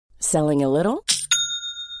Selling a little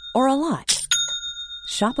or a lot?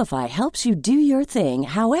 Shopify helps you do your thing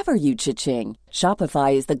however you cha-ching.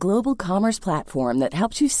 Shopify is the global commerce platform that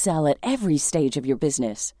helps you sell at every stage of your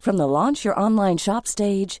business. From the launch your online shop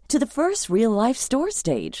stage to the first real-life store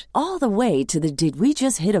stage, all the way to the did we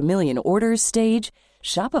just hit a million orders stage.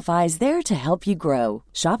 Shopify is there to help you grow.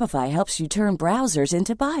 Shopify helps you turn browsers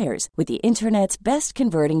into buyers with the internet's best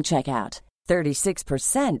converting checkout.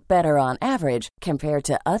 36% better on average compared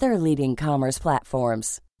to other leading commerce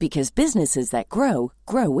platforms. Because businesses that grow,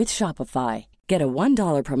 grow with Shopify. Get a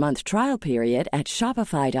 $1 per month trial period at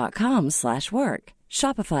shopify.com/work.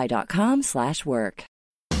 Shopify.com/work.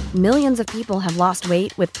 Millions of people have lost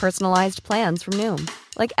weight with personalized plans from Noom.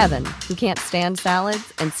 Like Evan, who can't stand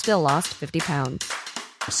salads and still lost 50 pounds.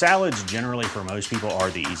 Salads generally for most people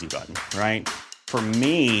are the easy button, right? For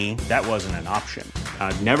me, that wasn't an option.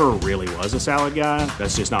 I never really was a salad guy.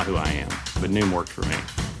 That's just not who I am. But Noom worked for me.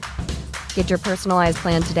 Get your personalized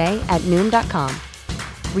plan today at Noom.com.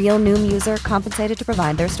 Real Noom user compensated to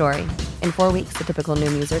provide their story. In 4 weeks, the typical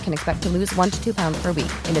Noom user can expect to lose 1 to 2 pounds per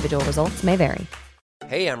week. Individual results may vary.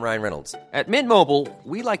 Hey, I'm Ryan Reynolds. At Mint Mobile,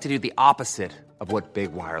 we like to do the opposite of what Big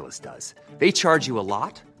Wireless does. They charge you a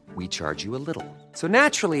lot, we charge you a little. So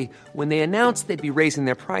naturally, when they announced they'd be raising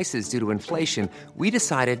their prices due to inflation, we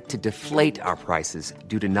decided to deflate our prices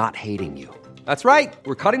due to not hating you. That's right.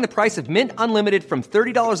 We're cutting the price of Mint Unlimited from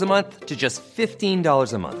 $30 a month to just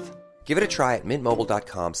 $15 a month. Give it a try at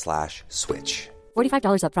mintmobile.com/switch.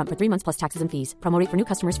 $45 up front for 3 months plus taxes and fees. Promo rate for new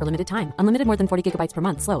customers for limited time. Unlimited more than 40 gigabytes per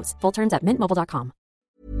month slows. Full terms at mintmobile.com.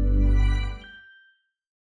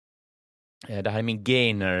 Det här är min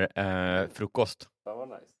gainer-frukost. Ja, vad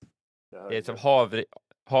nice. Det är som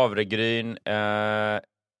havregryn,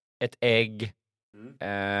 ett ägg,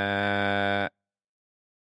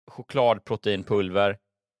 chokladproteinpulver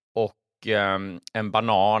och en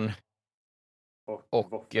banan.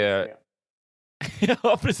 Och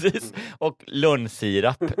ja, precis. Och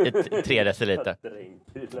lönnsirap, 3 deciliter.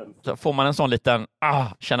 Så får man en sån liten,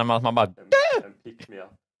 känner man att man bara...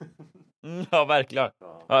 Ja, verkligen.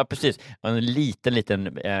 Ja, precis. En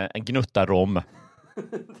liten en gnutta rom.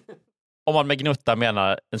 Om man med gnutta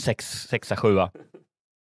menar en 6-7.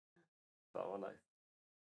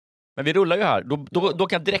 Men vi rullar ju här. Då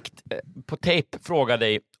kan jag direkt på tejp fråga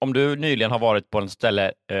dig om du nyligen har varit på en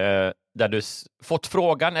ställe där du fått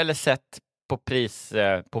frågan eller sett på pris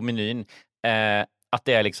på menyn att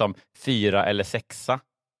det är liksom 4 eller 6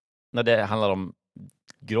 när det handlar om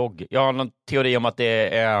grogg. Jag har någon teori om att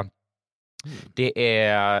det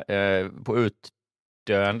är på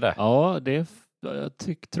utdöende. Ja, det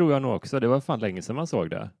tror jag nog också. Det var fan länge sedan man såg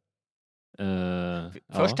det.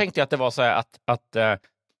 Först tänkte jag att det var så här att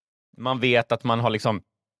man vet att man har liksom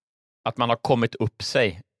att man har kommit upp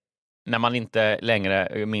sig när man inte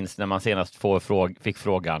längre minns när man senast fick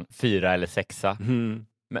frågan 4 eller 6.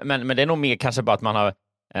 Men det är nog mer kanske bara att man har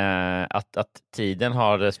att tiden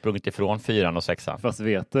har sprungit ifrån 4 och 6. Fast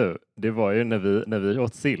vet du, det var ju när vi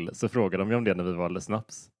åt sill så frågade de ju om det när vi valde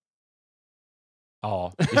snaps.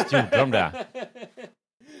 Ja, visst gjorde de det.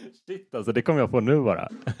 Shit, alltså det kom jag på nu bara.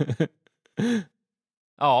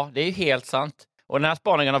 Ja, det är ju helt sant. Och den här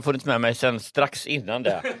spaningen har funnits med mig sedan strax innan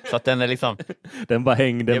det. Så att den är liksom... Den bara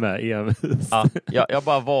hängde med envis. Ja, jag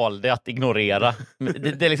bara valde att ignorera.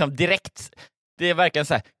 Det är liksom direkt... Det är verkligen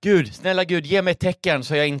så här, Gud, snälla Gud, ge mig ett tecken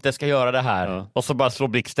så jag inte ska göra det här. Ja. Och så bara slår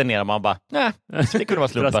blixten ner och man bara, nej, det kunde vara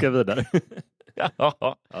slumpen. Traska vidare.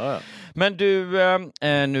 Ja. Men du,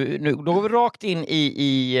 nu då går vi rakt in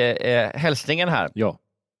i hälsningen här. Ja.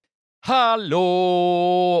 Hallå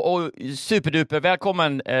och superduper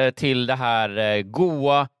välkommen till det här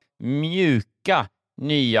goa, mjuka,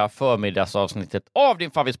 nya förmiddagsavsnittet av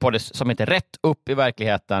din favorispodd som heter Rätt upp i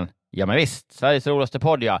verkligheten. Ja men visst, Sveriges roligaste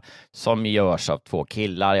podd, som görs av 2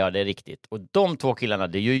 killar, ja det är riktigt. Och de 2 killarna,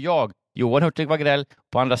 det är ju jag, Johan Hurtig Wagrell,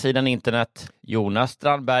 på andra sidan internet, Jonas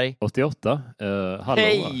Strandberg. 88, hallå.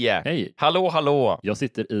 Hej! Hallå! Jag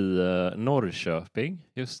sitter i Norrköping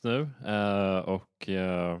just nu och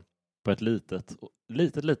på ett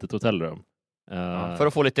litet hotellrum. För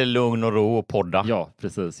att få lite lugn och ro och podda. Ja,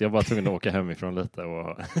 precis. Jag var tvungen att åka hemifrån lite.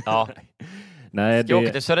 Och ja. Nej, ska jag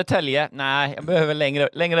åka till Södertälje? Nej, jag behöver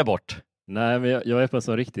längre bort. Nej, men jag är på en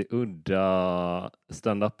sån riktigt udda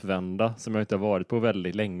stand-up-vända som jag inte har varit på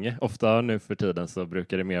väldigt länge. Ofta nu för tiden så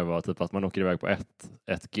brukar det mer vara typ att man åker iväg på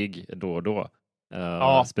ett gig då och då.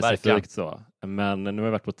 Specifikt verkligen. Så. Men nu har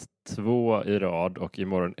jag varit på 2 i rad och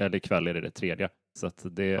imorgon eller ikväll är det 3. Så att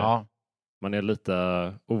man är lite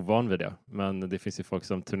ovan vid det. Men det finns ju folk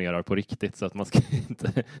som turnerar på riktigt så att man ska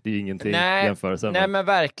inte, det är ju ingenting jämförelse. Nej, men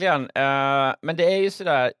verkligen. Men det är ju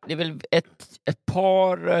sådär, det är väl ett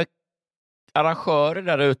par arrangörer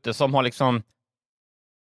där ute som har liksom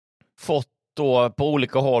fått då på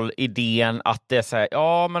olika håll idén att det är så här,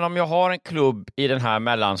 ja men om jag har en klubb i den här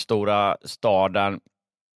mellanstora staden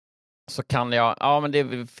så kan jag, ja men det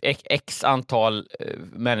är x antal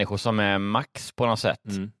människor som är max på något sätt.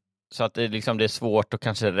 Så att det är svårt att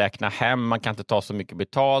kanske räkna hem, man kan inte ta så mycket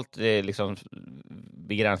betalt, det är liksom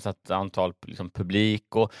begränsat antal liksom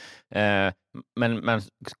publik och men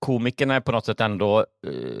komikerna är på något sätt ändå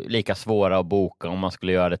lika svåra att boka om man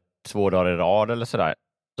skulle göra det 2 dagar i rad eller sådär.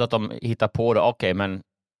 Så att de hittar på det, okej, men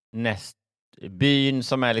byn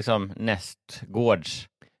som är liksom nästgårds.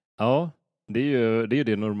 Ja, det är ju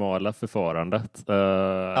det normala förfarandet.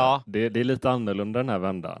 Det är lite annorlunda den här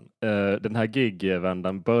vändan. Den här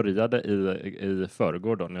gig-vändan började i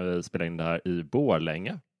förrgår då när vi spelade in det här i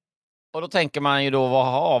Borlänge. Och då tänker man ju då,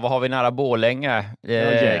 vad har vi nära Borlänge?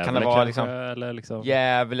 Gävle, kan det vara kanske, eller liksom...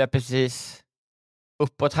 Gävle, precis.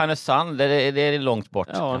 Uppåt Härnösand, det är långt bort.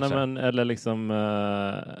 Ja, eller liksom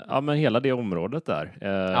men hela det området där.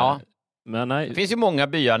 Men nej. Det finns ju många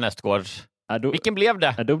byar nästgårds. Vilken blev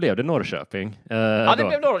det? Då blev det Norrköping. Det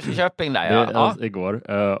blev Norrköping där, igår.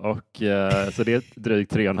 Så det är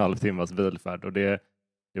drygt 3,5 timmars bilfärd. Och det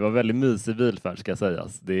var väldigt mysig bilfärd ska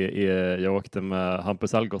sägas. Jag åkte med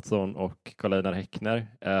Hampus Algotsson och Karl-Einar Häckner.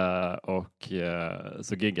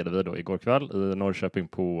 Så giggade vi då igår kväll i Norrköping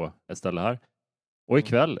på ett ställe här. Och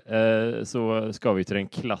ikväll så ska vi till den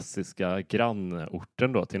klassiska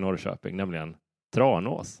grannorten då till Norrköping, nämligen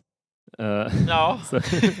Tranås. Så,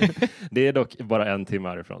 det är dock bara 1 timme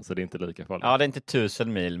härifrån, så det är inte lika farligt. Ja, det är inte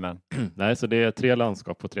 1000 mil, men... Nej, så det är 3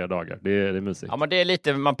 landskap på 3 dagar. Det är mysigt. Ja, men det är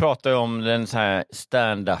lite, man pratar ju om den så här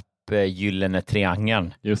stand-up gyllene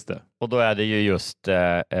triangeln. Just det. Och då är det ju just,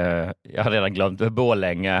 jag har redan glömt,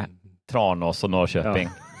 Borlänge, Tranås och Norrköping.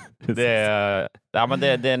 Ja.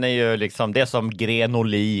 Den är ju liksom det är som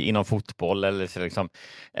Grenoli inom fotboll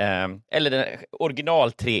eller den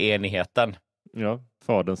original-treenigheten. Ja,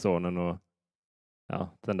 fadern, sonen och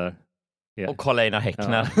den där. Och Karl-Einar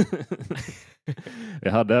Häckner. Ja. Vi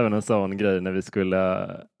hade även en sån grej när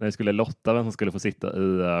vi skulle lotta vem som skulle få sitta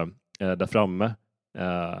där framme.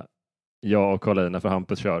 Jag och Karl-Einar, för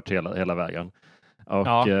Hampus kört hela vägen.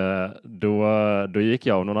 Och då gick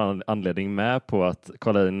jag av någon anledning med på att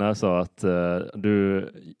Karl-Einar sa att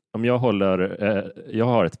om jag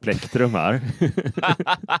har ett plektrum här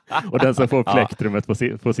och den som får plektrumet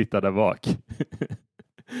får sitta där bak.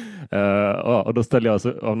 Och då ställde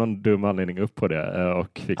jag av någon dum anledning upp på det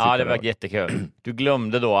och fick sitta det var där. Jättekul. Du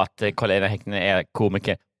glömde då att Karl-Einar Häckner är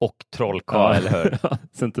komiker och trollkarl, eller hur?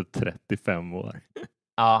 Sen typ 35 år.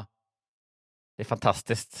 Ja, det är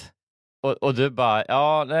fantastiskt. Och du bara,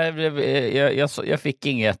 jag fick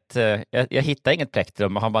inget, jag hittade inget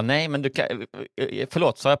plektrum. Och han bara, nej men du kan,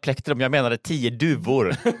 förlåt, sa jag plektrum? Jag menade 10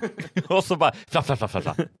 duvor. Och så bara, flaff.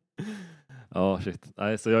 Shit.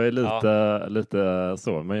 Nej, så jag är lite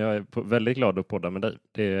så, men jag är väldigt glad att podda med dig.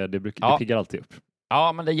 Det piggar alltid upp.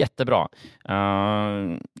 Ja, men det är jättebra.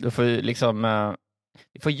 Du får liksom,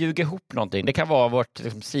 vi får ljuga ihop någonting. Det kan vara vårt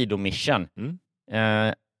sidomission.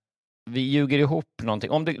 Vi ljuger ihop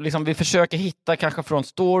någonting. Om det, vi försöker hitta kanske från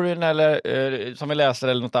storyn eller som vi läser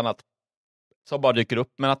eller något annat som bara dyker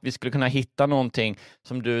upp, men att vi skulle kunna hitta någonting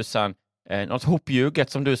som du sen, något hopljuget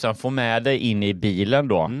som du sen får med dig in i bilen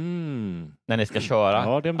då när ni ska köra.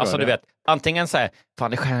 Ja, det är bra, du vet, antingen så här,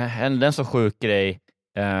 fan det hände en så sjuk grej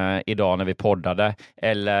idag när vi poddade,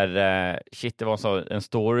 eller shit, det var en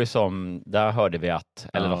story som där hörde vi att,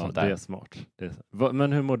 eller något sånt där. Det är smart.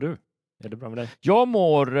 Men hur mår du? Är det bra med dig? Jag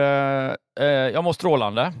mår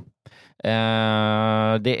strålande.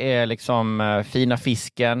 Det är liksom fina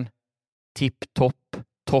fisken,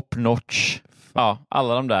 top notch. Ja,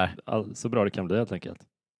 alla de där. Så bra det kan bli helt enkelt.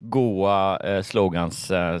 Goa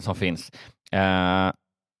slogans som finns.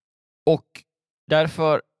 Och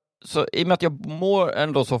därför, så i och med att jag mår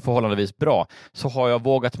ändå så förhållandevis bra, så har jag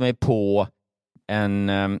vågat mig på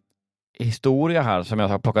en historia här som jag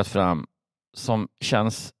har plockat fram som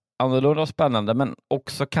känns annorlunda och spännande, men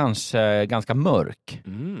också kanske ganska mörk.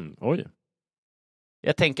 Oj.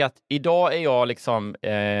 Jag tänker att idag är jag liksom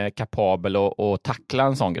kapabel att tackla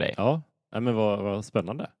en sån grej. Ja, men vad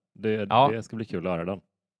spännande. Det ska bli kul att höra den.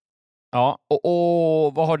 Ja,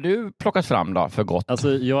 och vad har du plockat fram då för gott? Alltså,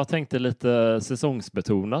 jag tänkte lite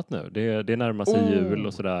säsongsbetonat nu. Det närmar sig jul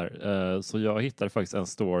och sådär. Så jag hittade faktiskt en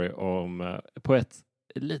story om, på ett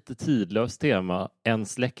lite tidlöst tema, en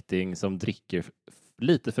släkting som dricker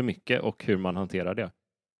lite för mycket och hur man hanterar det.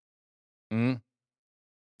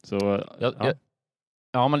 Så,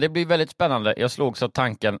 ja, men det blir väldigt spännande. Jag slog så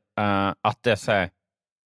tanken att det är så här,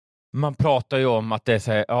 man pratar ju om att det är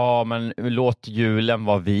så här, men låt julen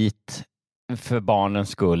vara vit. för barnens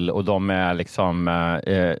skull och de är liksom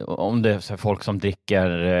om det är så folk som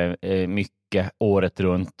dricker mycket året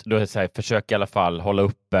runt, då är det så här, försök i alla fall hålla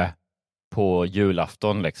uppe på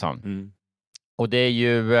julafton liksom. Och det är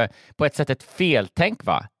ju på ett sätt ett feltänk,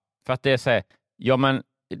 va? För att det är så här, ja men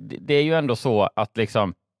det är ju ändå så att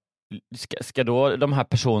liksom ska då de här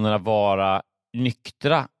personerna vara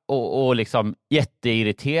nyktra och liksom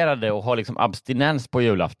jätteirriterade och ha liksom abstinens på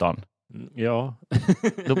julafton? Ja.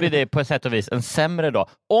 Då blir det på ett sätt och vis en sämre dag.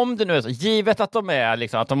 Om det nu är så, givet att de är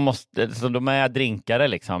liksom, att de måste, så de är drinkare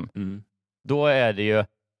liksom. Då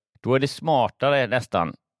är det smartare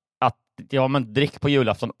nästan att man dricker på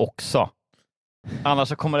julafton också. Annars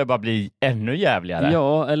så kommer det bara bli ännu jävligare.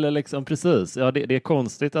 Ja, eller liksom precis. Ja, det är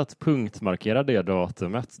konstigt att punktmarkera det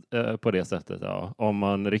datumet på det sättet. Ja, om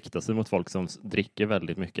man riktar sig mot folk som dricker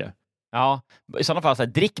väldigt mycket. Ja, i sådana fall så här,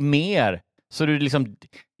 drick mer så du liksom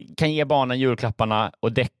kan ge barnen julklapparna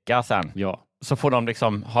och däcka sen. Ja. Så får de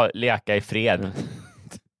liksom leka i fred.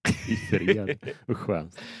 I fred.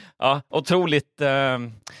 Skönt. Ja, otroligt.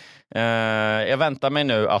 Jag väntar mig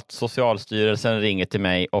nu att Socialstyrelsen ringer till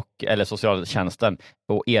mig eller socialtjänsten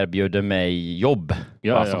och erbjuder mig jobb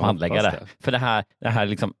som handläggare. För det här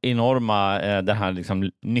liksom enorma, den här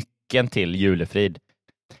liksom nyckeln till julefrid.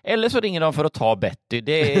 Eller så ringer de för att ta Betty.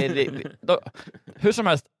 Hur som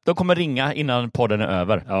helst, de kommer ringa innan podden är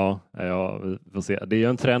över. Ja, vi får se. Det är ju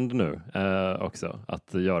en trend nu också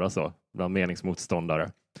att göra så bland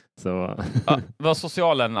meningsmotståndare. Så... Vad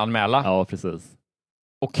socialen anmäla? Ja, precis.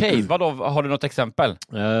 Okej, vadå? Har du något exempel?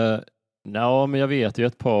 Ja, men jag vet ju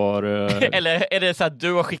ett par... Eller är det så att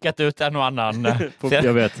du har skickat ut en och annan?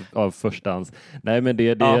 Jag vet av förstans. Nej, men det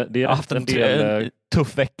är haft en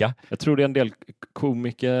tuff vecka. Jag tror det är en del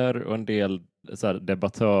komiker och en del så här,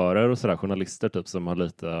 debattörer och sådär, journalister typ, som har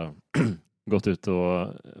lite gått ut och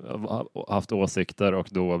haft åsikter och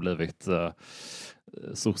då blivit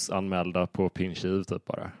SOS-anmälda på Pinchiv typ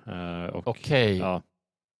bara. Okej. Ja.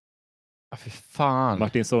 Fy fan.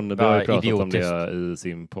 Martin Sonneby har ju pratat om det i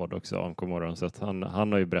sin podd också, om Godmorgon, så att han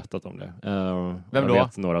har ju berättat om det. Vem då? Jag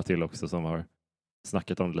vet några till också som har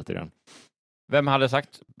snackat om det lite grann. Vem hade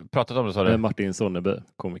pratat om det, sa du? Martin Sonneby,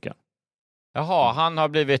 komikern. Jaha, han har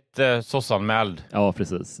blivit SOS-anmäld. Ja,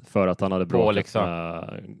 precis. För att han hade bråkat liksom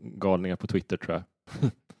med galningar på Twitter, tror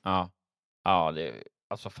jag. Ja, det är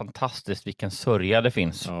alltså fantastiskt vilken sörja det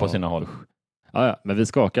finns på sina håll. Ja, men vi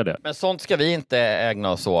skakar det. Men sånt ska vi inte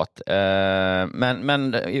ägna oss åt.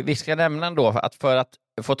 Men vi ska nämna ändå att för att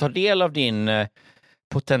få ta del av din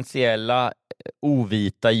potentiella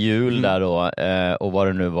ovita jul där då, och vad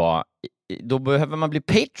det nu var, då behöver man bli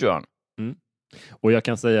Patreon. Och jag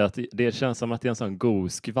kan säga att det känns som att det är en sån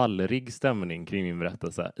god skvallrig stämning kring min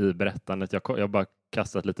berättelse i berättandet. Jag har bara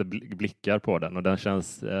kastat lite blickar på den och den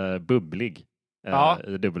känns bubblig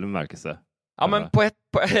i dubbel bemärkelse. Ja, men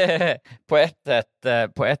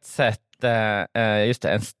på ett sätt just det,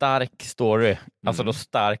 en stark story. Alltså då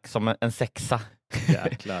stark som en sexa.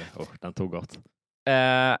 Jäklar, den tog gott.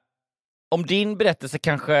 Om din berättelse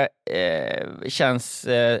kanske känns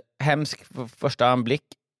hemsk på första anblick,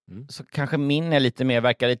 så kanske min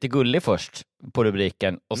verkar lite gullig först på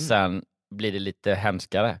rubriken och sen blir det lite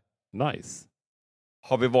hemskare. Nice.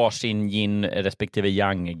 Har vi varsin yin respektive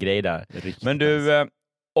yang-grej där. Riktigt. Men du,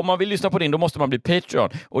 om man vill lyssna på din, då måste man bli Patreon.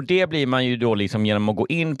 Och det blir man ju då liksom genom att gå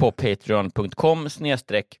in på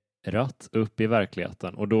patreon.com/ratt upp i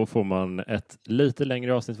verkligheten. Och då får man ett lite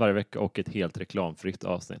längre avsnitt varje vecka och ett helt reklamfritt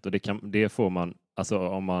avsnitt. Och det får man alltså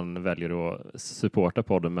om man väljer att supporta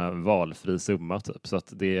podden med valfri summa typ. Så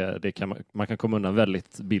att man kan komma undan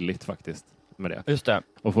väldigt billigt faktiskt med det. Just det.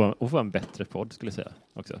 Och få en bättre podd skulle jag säga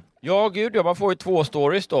också. Ja, gud, man får ju 2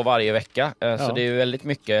 stories då varje vecka. Så det är ju väldigt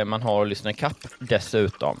mycket man har att lyssna i kapp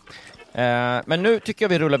dessutom. Men nu tycker jag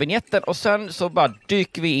vi rullar vignetten och sen så bara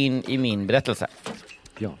dyker vi in i min berättelse.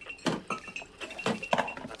 Ja.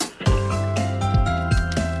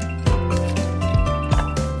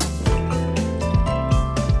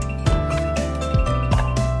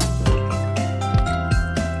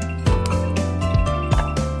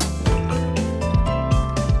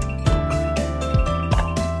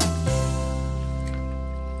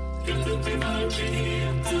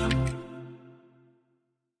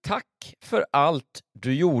 Tack för allt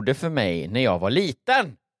du gjorde för mig när jag var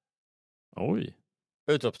liten. Oj.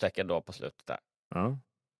 Utropstecken då på slutet där. Ja.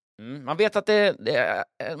 Man vet att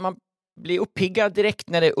man blir uppiggad direkt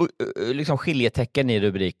när det är liksom skiljetecken i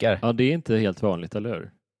rubriker. Ja, det är inte helt vanligt, eller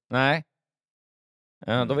hur? Nej.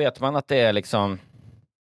 Då vet man att det är liksom...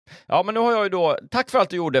 Ja, men nu har jag ju då... Tack för allt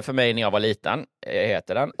du gjorde för mig när jag var liten,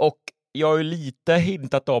 heter den. Och jag har ju lite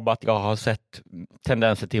hintat om att jag har sett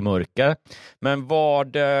tendenser till mörker. Men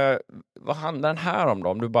vad handlar den här om då?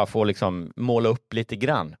 Om du bara får liksom måla upp lite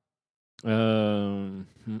grann.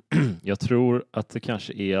 Jag tror att det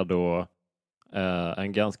kanske är då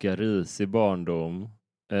en ganska risig barndom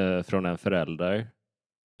från en förälder.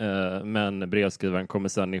 Men brevskrivaren kommer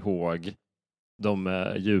sedan ihåg de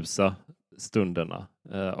ljusa stunderna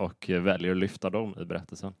och väljer att lyfta dem i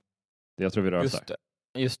berättelsen. Jag tror vi rör oss där.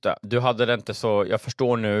 Just det. Du hade det inte så... Jag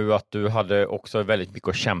förstår nu att du hade också väldigt mycket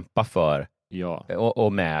att kämpa för. Ja.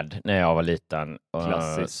 Och med när jag var liten.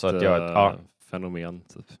 Klassiskt så att fenomen.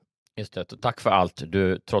 Typ. Just det. Tack för allt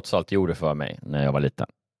du trots allt gjorde för mig när jag var liten.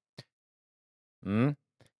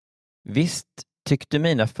 Visst tyckte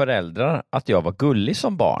mina föräldrar att jag var gullig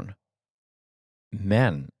som barn.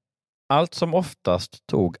 Men allt som oftast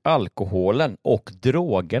tog alkoholen och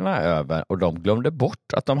drogerna över och de glömde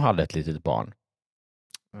bort att de hade ett litet barn.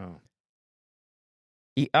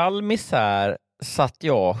 I all misär satt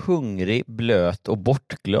jag hungrig, blöt och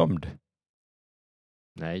bortglömd.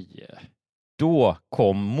 Nej. Då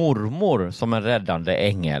kom mormor som en räddande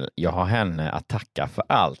ängel. Jag har henne att tacka för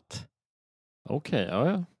allt. Okej,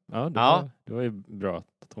 det var ju bra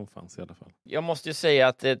att hon fanns i alla fall. Jag måste ju säga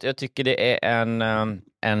att jag tycker det är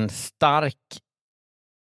en stark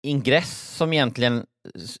ingress som egentligen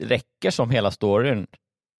räcker som hela storyn.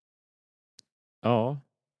 Ja,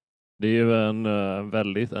 det är ju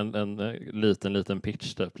en liten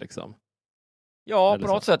pitch typ liksom. Ja, eller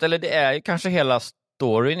på något så. sätt. Eller det är ju kanske hela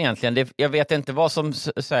storyn egentligen. Jag vet inte vad som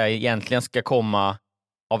egentligen ska komma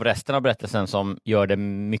av resten av berättelsen som gör det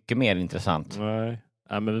mycket mer intressant. Nej,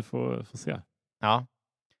 men vi får se. Ja.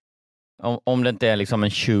 Om det inte är liksom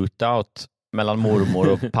en shootout mellan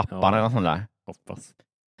mormor och pappan eller något sånt där. Hoppas.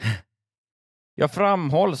 Jag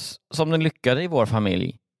framhålls som den lyckade i vår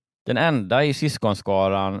familj. Den enda i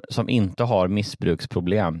syskonskaran som inte har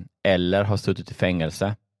missbruksproblem eller har suttit i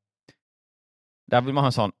fängelse. Där vill man ha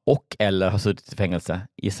en sån och eller har suttit i fängelse,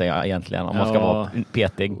 gissar jag egentligen, om man ska vara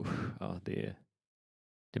petig.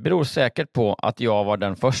 Det beror säkert på att jag var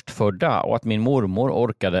den förstfödda och att min mormor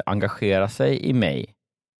orkade engagera sig i mig.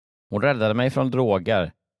 Hon räddade mig från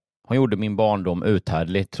droger. Hon gjorde min barndom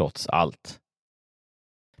uthärdlig trots allt.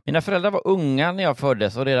 Mina föräldrar var unga när jag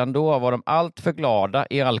föddes och redan då var de allt för glada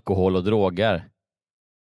i alkohol och droger.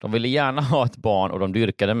 De ville gärna ha ett barn och de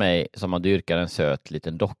dyrkade mig som man dyrkar en söt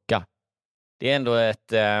liten docka. Det är ändå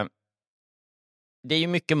det är ju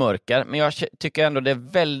mycket mörker, men jag tycker ändå det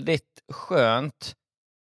är väldigt skönt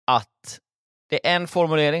att det är en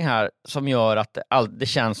formulering här som gör att det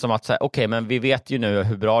känns som att okej, men vi vet ju nu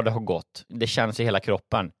hur bra det har gått. Det känns i hela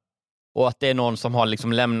kroppen. Och att det är någon som har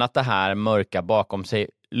liksom lämnat det här mörka bakom sig,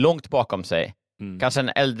 långt bakom sig. Kanske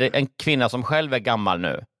en kvinna som själv är gammal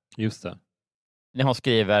nu. Just det. När hon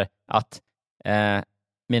skriver att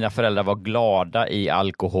mina föräldrar var glada i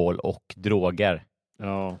alkohol och droger.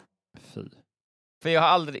 Ja, fy. För jag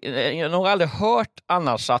har nog aldrig hört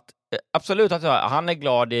annars att absolut att han är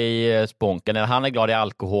glad i sponken eller han är glad i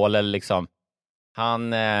alkohol eller liksom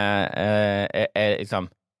han är liksom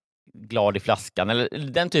glad i flaskan eller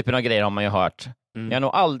den typen av grejer har man ju hört. Jag har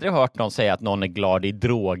nog aldrig hört någon säga att någon är glad i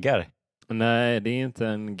droger. Nej, det är inte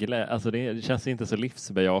en alltså det känns inte så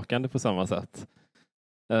livsbejakande på samma sätt.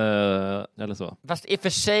 Eller så. Fast i och för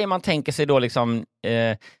sig man tänker sig då liksom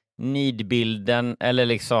nidbilden eller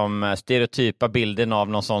liksom stereotypa bilden av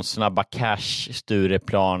någon sån snabba cash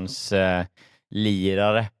Stureplans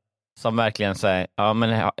lirare som verkligen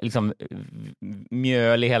säger liksom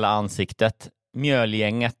mjöl i hela ansiktet,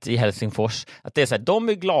 mjölgänget i Helsingfors, att det är så här, de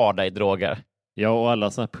är glada i droger. Ja, och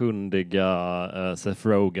alla såna pundiga Seth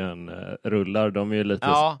Rogen-rullar, de är ju lite,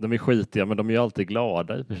 de är skitiga, men de är ju alltid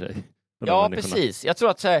glada i och för sig. Ja, precis. Jag tror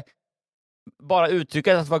att så här, bara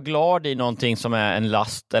uttrycket att vara glad i någonting som är en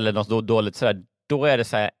last eller något dåligt så här, då är det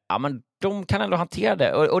så här, ja men de kan ändå hantera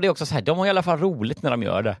det. Och det är också så här, de har i alla fall roligt när de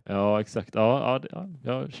gör det. Ja, exakt. Ja,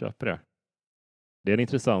 jag köper det. Det är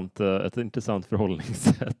ett intressant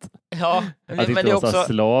förhållningssätt. Ja, att inte men det är vara också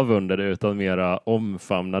slav under det utan mera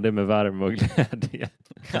omfamna det med värme och glädje.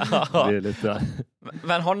 Ja. Det är lite...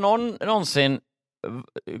 Men har någon någonsin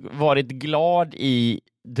varit glad i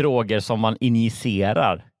droger som man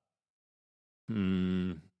injicerar?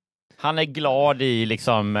 Han är glad i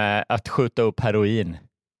liksom att skjuta upp heroin.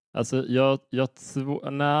 Alltså jag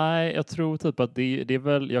tror typ att det är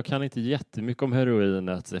väl, jag kan inte jättemycket om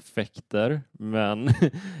heroinets effekter, men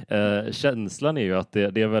känslan är ju att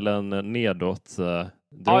det är väl en nedåt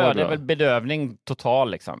Ja, det är väl bedövning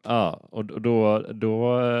total liksom. Ja, och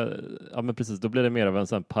ja, men precis, då blir det mer av en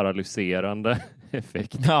sån paralyserande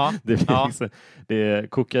effekt. Ja,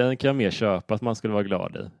 kokain kan jag mer köpa att man skulle vara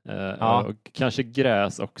glad i. Och kanske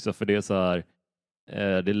gräs också, för det är så här,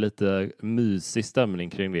 det är lite mysig stämning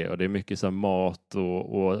kring det, och det är mycket så här mat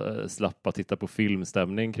och slappa titta på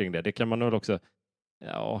filmstämning kring det. Det kan man väl också.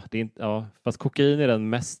 Fast kokain är den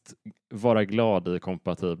mest vara glad i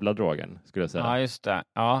kompatibla drogen, skulle jag säga. Ja, just det.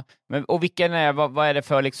 Ja. Men, och vilken är, vad är det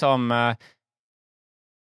för liksom...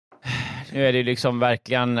 nu är det liksom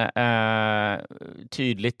verkligen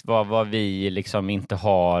tydligt vad vi liksom inte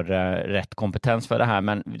har rätt kompetens för det här.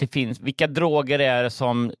 Men det finns, vilka droger är det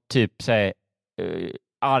som typ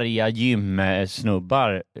arga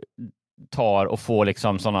gymsnubbar tar och får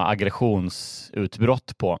liksom sådana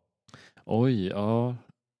aggressionsutbrott på? Oj, ja.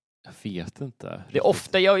 Jag vet inte. Det är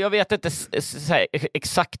ofta, jag vet inte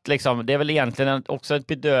exakt liksom, det är väl egentligen också ett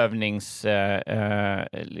bedövnings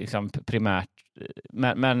liksom primärt,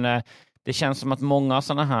 men det känns som att många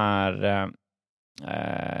sådana här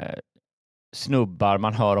snubbar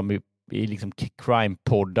man hör om i liksom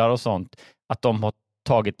crime-poddar och sånt, att de har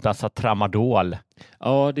tagit massa tramadol.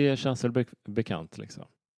 Ja, det känns väl bekant liksom.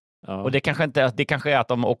 Ja. Och det kanske är att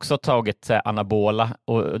de också tagit anabola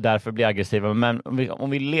och därför blir aggressiva. Men om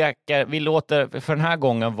vi leker, vi låter för den här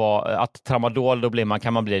gången vara att tramadol, då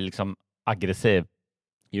kan man bli liksom aggressiv.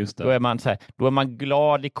 Just det. Då är man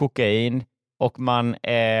glad i kokain och man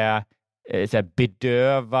är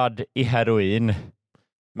bedövad i heroin.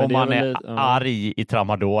 Men och man är arg i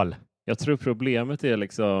tramadol. Jag tror problemet är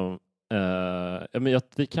liksom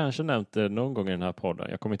vi kanske nämnt det någon gång i den här podden,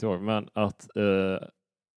 jag kommer inte ihåg, men att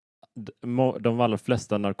de allra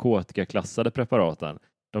flesta narkotikaklassade preparaten,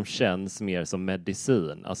 de känns mer som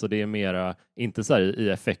medicin. Alltså det är mera, inte så här i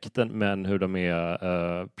effekten, men hur de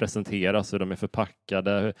är presenteras, hur de är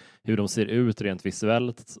förpackade, hur de ser ut rent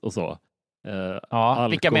visuellt och så.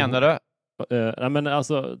 Vilka menar du? Nej, men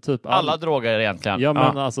alltså typ alla droger egentligen. Ja,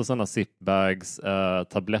 men alltså sådana zipbags,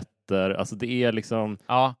 tabletter, alltså det är liksom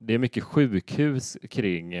det är mycket sjukhus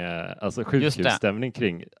kring alltså sjukhusstämning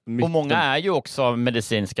kring och många är ju också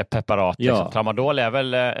medicinska preparat liksom. Tramadol är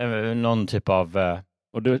väl någon typ av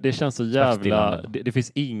och det känns så jävla det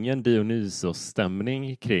finns ingen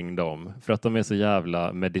Dionysos-stämning kring dem, för att de är så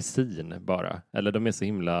jävla medicin bara, eller de är så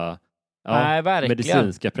himla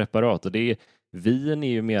medicinska preparat, och det är vin är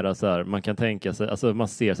ju mera så här, man kan tänka sig, alltså man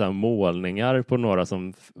ser så här målningar på några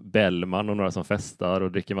som Bellman och några som festar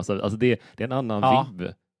och dricker massa, alltså det är en annan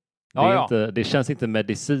vibb. Det känns inte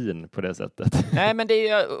medicin på det sättet. Nej, men det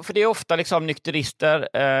är ofta liksom nykterister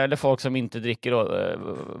eller folk som inte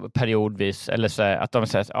dricker periodvis, eller så att de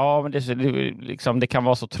säger men liksom, det kan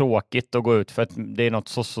vara så tråkigt att gå ut för att det är något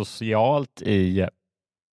så socialt i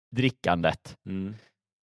drickandet. Mm.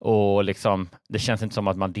 Och liksom, det känns inte som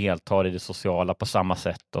att man deltar i det sociala på samma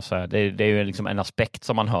sätt. Och så. Det är ju liksom en aspekt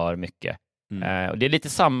som man hör mycket. Och det är lite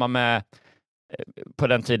samma med på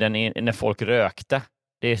den tiden när folk rökte.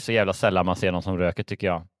 Det är så jävla sällan man ser någon som röker, tycker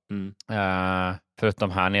jag.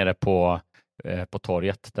 Förutom här nere på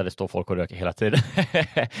torget där det står folk och röker hela tiden.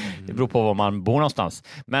 Det beror på var man bor någonstans.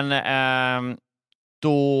 Men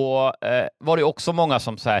då var det också många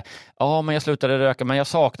som säger men jag slutade röka, men jag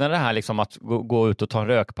saknar det här liksom att gå ut och ta en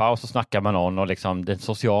rökpaus och snacka med någon och liksom den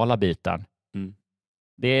sociala biten.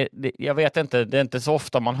 Jag vet inte, det är inte så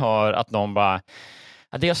ofta man hör att någon bara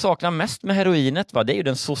det jag saknar mest med heroinet det är ju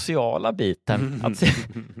den sociala biten. Att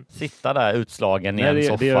sitta där utslagen i en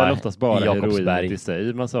soffa. Det är oftast bara heroinet i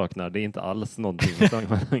sig man saknar. Det är inte alls någonting i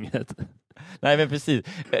sammanhanget. Nej, men precis.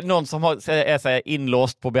 Någon som är så här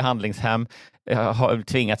inlåst på behandlingshem har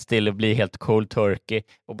tvingats till att bli helt cold turkey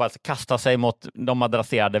och bara kasta sig mot de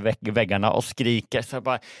madrasserade väggarna och skriker så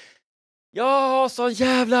bara, jag har sån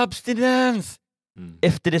jävla abstinens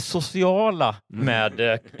efter det sociala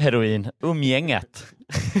med heroin, umgänget.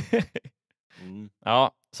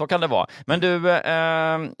 Ja, så kan det vara. Men du,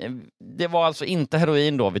 det var alltså inte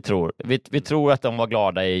heroin då vi tror. Vi tror att de var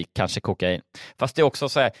glada i kanske kokain. Fast det är också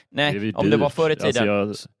så här, nej, om det var förr i tiden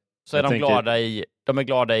alltså så är de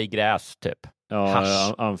glada i gräs typ.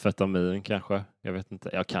 Ja, amfetamin kanske. Jag vet inte,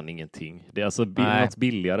 jag kan ingenting. Det är alltså något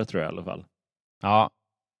billigare tror jag i alla fall. Ja.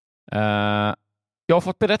 Jag har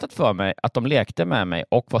fått berättat för mig att de lekte med mig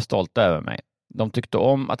och var stolta över mig. De tyckte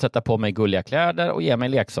om att sätta på mig gulliga kläder och ge mig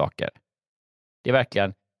leksaker.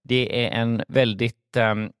 Det är en väldigt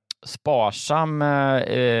sparsam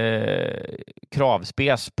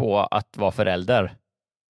kravspes på att vara förälder.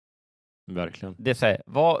 Verkligen. Det säger,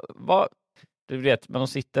 du vet, men de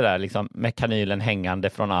sitter där liksom med kanylen hängande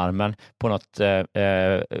från armen på något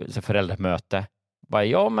föräldramöte. Bara,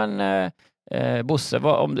 Bosse,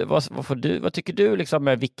 vad tycker du liksom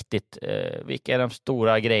är viktigt? Vilka är de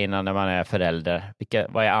stora grejerna när man är förälder?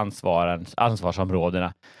 Vad är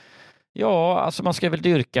ansvarsområdena? Ja, alltså man ska väl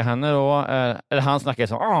dyrka henne då. Eller han snackar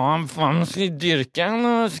så. Ja, fan ska dyrka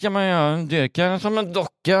henne. Ska man göra dyrka henne som en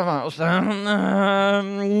docka, va? Och sen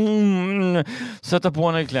sätta på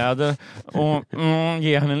henne kläder och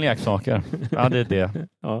ge henne leksaker. Ja, det är det.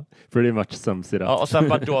 Ja, pretty much sums it up. Ja, och sen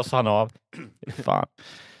bara dåsar han av. Fan.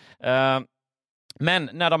 Men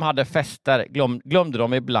när de hade fester glömde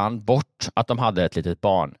de ibland bort att de hade ett litet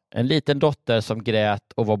barn. En liten dotter som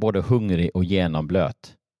grät och var både hungrig och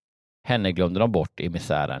genomblöt. Henne glömde de bort i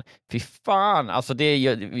misären. Fy fan, alltså det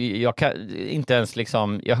jag kan inte ens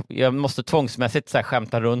liksom, jag måste tvångsmässigt så här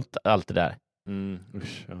skämta runt allt det där.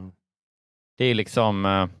 Usch, ja. Det är liksom,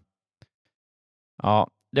 ja,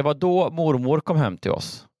 det var då mormor kom hem till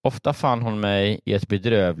oss. Ofta fann hon mig i ett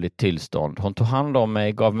bedrövligt tillstånd. Hon tog hand om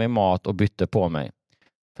mig, gav mig mat och bytte på mig.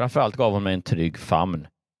 Framförallt gav hon mig en trygg famn.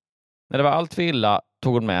 När det var allt för illa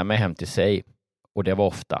tog hon med mig hem till sig. Och det var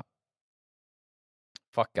ofta.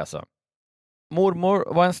 Fuck alltså.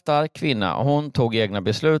 Mormor var en stark kvinna och hon tog egna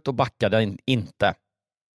beslut och backade inte.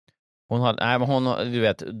 Hon du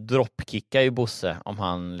vet, droppkickar ju Bosse om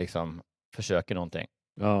han liksom försöker någonting.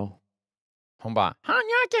 Ja. Hon bara,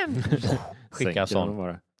 handjaken! Skickar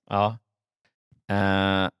sån. Ja.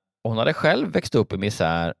 Hon hade själv växt upp i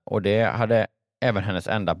misär och det hade även hennes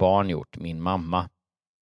enda barn gjort, min mamma.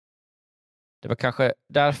 Det var kanske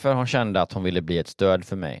därför hon kände att hon ville bli ett stöd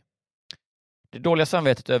för mig. Det dåliga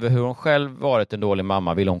samvetet över hur hon själv varit en dålig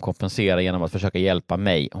mamma ville hon kompensera genom att försöka hjälpa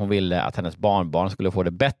mig. Hon ville att hennes barnbarn skulle få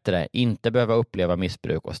det bättre, inte behöva uppleva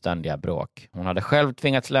missbruk och ständiga bråk. Hon hade själv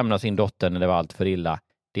tvingats lämna sin dotter när det var allt för illa.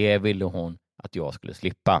 Det ville hon att jag skulle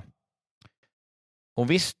slippa. Hon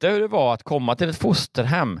visste hur det var att komma till ett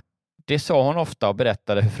fosterhem. Det sa hon ofta och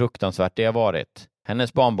berättade hur fruktansvärt det har varit.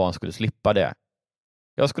 Hennes barnbarn skulle slippa det.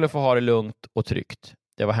 Jag skulle få ha det lugnt och tryggt.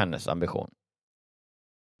 Det var hennes ambition.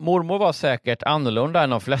 Mormor var säkert annorlunda än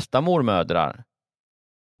de flesta mormödrar.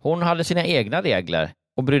 Hon hade sina egna regler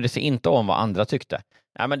och brydde sig inte om vad andra tyckte.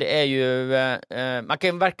 Ja, men det är ju, man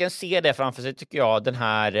kan verkligen se det framför sig, tycker jag, den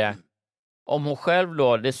här, om hon själv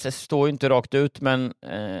då, det står ju inte rakt ut, men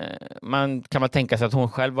man kan tänka sig att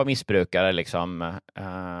hon själv var missbrukare liksom,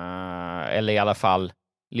 eller i alla fall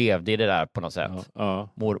levde i det där på något sätt. Ja.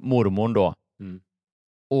 Mormor då. Mm.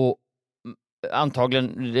 Och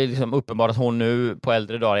antagligen, det är liksom uppenbart att hon nu på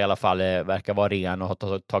äldre dagar i alla fall verkar vara ren och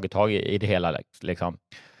har tagit tag i det hela liksom.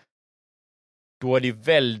 Då är det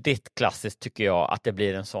väldigt klassiskt, tycker jag, att det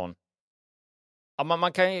blir en sån. Ja,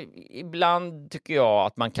 man kan ibland, tycker jag,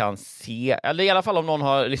 att man kan se, eller i alla fall om någon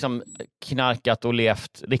har liksom knarkat och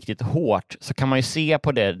levt riktigt hårt, så kan man ju se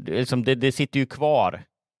på det, liksom det sitter ju kvar.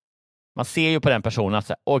 Man ser ju på den personen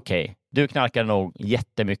att okej, du knarkade nog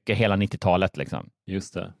jättemycket hela 90-talet liksom.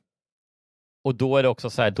 Just det. Och då är det också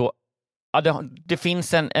så här, då, ja, det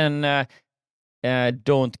finns en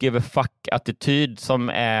don't give a fuck-attityd som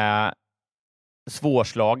är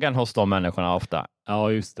svårslagen hos de människorna ofta.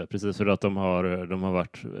 Ja, just det. Precis, för att de har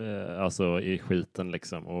varit alltså i skiten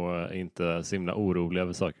liksom och inte så himla oroliga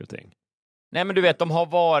över saker och ting. Nej, men du vet, de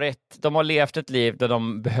har levt ett liv där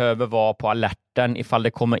de behöver vara på alerten ifall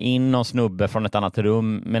det kommer in någon snubbe från ett annat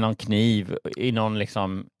rum med någon kniv i någon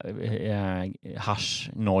liksom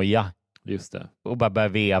haschnoja. Just det. Och bara börja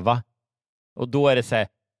veva. Och då är det så här,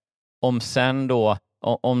 om sen då,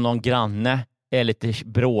 om någon granne är lite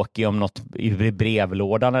bråkig om något i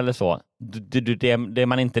brevlådan eller så, det är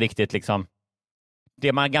man inte riktigt liksom, det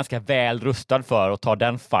är man ganska väl rustad för att ta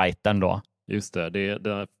den fighten då. Just det, det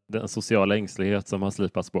är den sociala ängslighet som har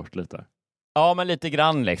slipats bort lite. Ja, men lite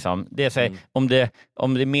grann liksom. Det är så här, om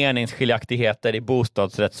det är meningsskiljaktigheter i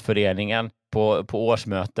bostadsrättsföreningen på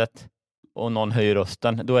årsmötet och någon höjer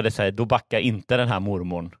rösten, då är det så här, då backar inte den här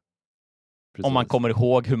mormorn. Precis. Om man kommer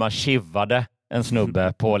ihåg hur man kivade en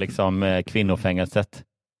snubbe på liksom kvinnofängelset.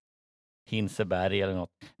 Hinseberg eller något.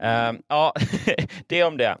 Ja, det är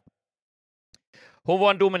om det. Hon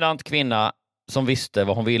var en dominant kvinna som visste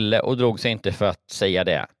vad hon ville och drog sig inte för att säga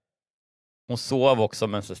det. Hon sov också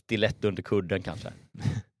med en stilett under kudden kanske.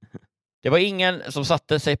 Det var ingen som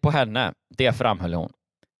satte sig på henne, det framhöll hon.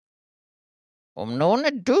 Om någon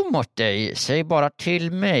är dum mot dig, säg bara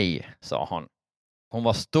till mig, sa hon. Hon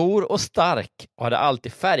var stor och stark och hade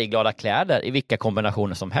alltid färgglada kläder i vilka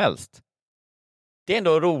kombinationer som helst. Det är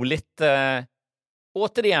ändå roligt.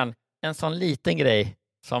 Återigen, en sån liten grej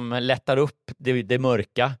som lättar upp det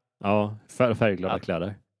mörka. Ja, färgglada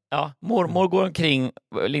kläder. Ja, mormor går omkring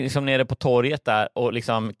liksom nere på torget där och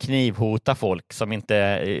liksom knivhotar folk som inte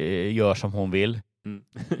gör som hon vill. Mm.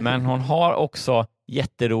 Men hon har också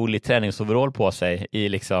jätterolig träningsoverall på sig i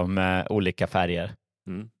liksom olika färger.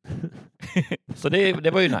 Mm. Så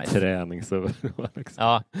det var ju nice. Träningsoverall.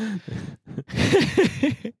 Ja.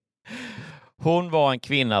 Hon var en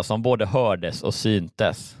kvinna som både hördes och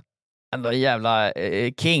syntes. Ändå en jävla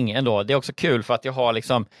king ändå. Det är också kul för att jag har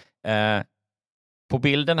liksom på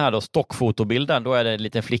bilden här då, stockfotobilden, då är det en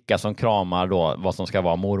liten flicka som kramar då vad som ska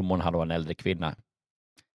vara mormor här då, en äldre kvinna.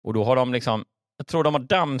 Och då har de liksom, jag tror de har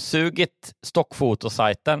dammsugit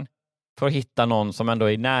stockfotosajten för att hitta någon som ändå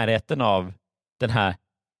är i närheten av den här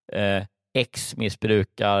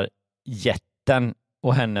ex-missbrukar-jätten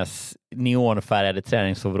och hennes neonfärgade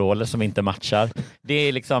träningsoveraller som inte matchar. Det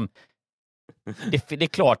är liksom det är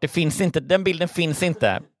klart, det finns inte, den bilden finns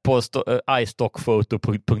inte på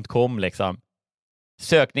istockphoto.com liksom.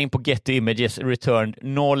 Sökning på Getty Images returned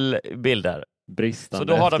 0 bilder. Bristande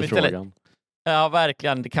så då har de efterfrågan. Ja,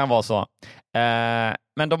 verkligen, det kan vara så.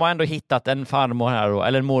 Men de har ändå hittat en farmor här då,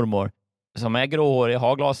 eller en mormor som är gråhårig,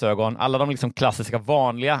 har glasögon, alla de liksom klassiska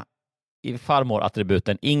vanliga i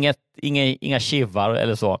farmor-attributen. Inga kivar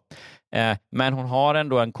eller så. Men hon har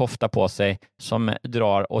ändå en kofta på sig som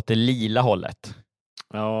drar åt det lila hållet.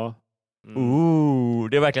 Ja.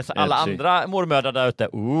 Det är verkligen så alla andra mormödrar där ute.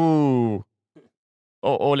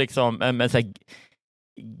 Och liksom med så här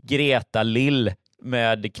Greta Lill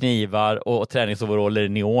med knivar och träningsoveraller i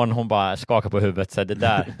neon. Hon bara skakar på huvudet. Så det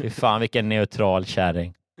där, fy fan vilken neutral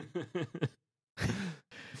kärring.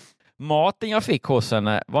 Maten jag fick hos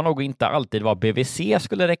henne var nog inte alltid vad BVC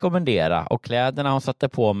skulle rekommendera och kläderna hon satte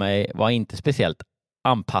på mig var inte speciellt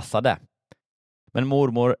anpassade. Men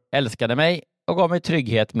mormor älskade mig och gav mig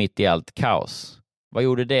trygghet mitt i allt kaos. Vad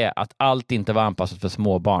gjorde det att allt inte var anpassat för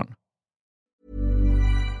småbarn?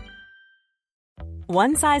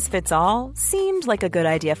 One size fits all seemed like a good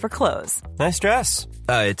idea for clothes. Nice dress.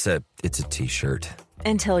 It's a t-shirt.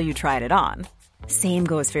 Until you tried it on. Same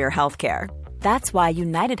goes for your healthcare. That's why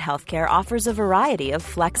United Healthcare offers a variety of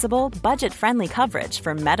flexible, budget-friendly coverage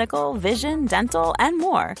for medical, vision, dental, and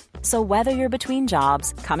more. So whether you're between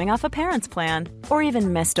jobs, coming off a parent's plan, or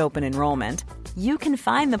even missed open enrollment, you can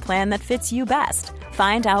find the plan that fits you best.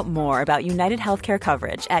 Find out more about United Healthcare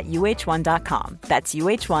coverage at uh1.com. That's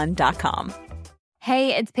uh1.com.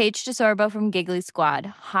 Hey, it's Paige DeSorbo from Giggly Squad.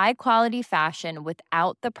 High quality fashion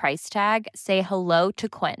without the price tag. Say hello to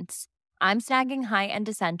Quince. I'm snagging high-end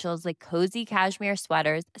essentials like cozy cashmere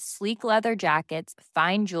sweaters, sleek leather jackets,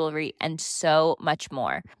 fine jewelry, and so much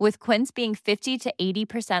more. With Quince being 50 to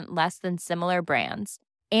 80% less than similar brands.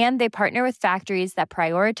 And they partner with factories that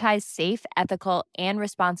prioritize safe, ethical, and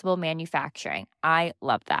responsible manufacturing. I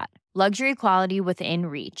love that. Luxury quality within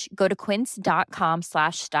reach. Go to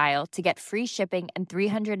quince.com/style to get free shipping and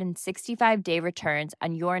 365-day returns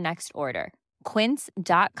on your next order.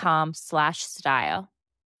 Quince.com/style.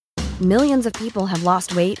 Millions of people have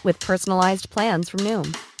lost weight with personalized plans from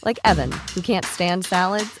Noom. Like Evan, who can't stand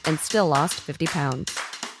salads and still lost 50 pounds.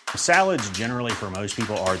 Salads generally for most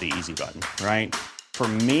people are the easy button, right? For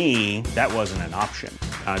me, that wasn't an option.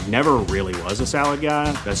 I never really was a salad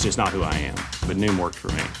guy. That's just not who I am. But Noom worked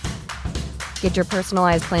for me. Get your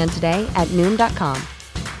personalized plan today at Noom.com.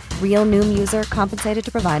 Real Noom user compensated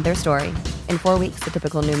to provide their story. In 4 weeks, the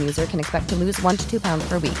typical Noom user can expect to lose 1 to 2 pounds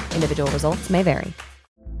per week. Individual results may vary.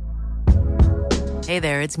 Hey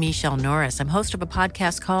there, it's Michelle Norris. I'm host of a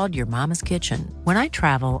podcast called Your Mama's Kitchen. When I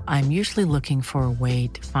travel, I'm usually looking for a way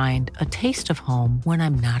to find a taste of home when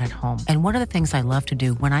I'm not at home. And one of the things I love to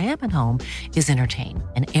do when I am at home is entertain.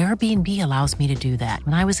 And Airbnb allows me to do that.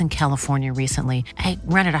 When I was in California recently, I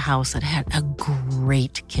rented a house that had a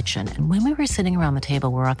great kitchen. And when we were sitting around the table,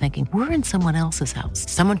 we were all thinking, we're in someone else's house.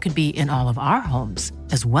 Someone could be in all of our homes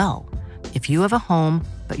as well. If you have a home,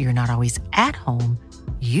 but you're not always at home,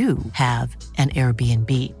 you have an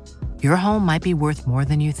Airbnb. Your home might be worth more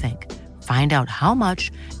than you think. Find out how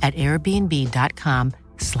much at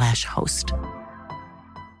airbnb.com/host.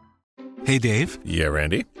 Hey, Dave. Yeah,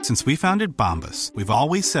 Randy. Since we founded Bombas, we've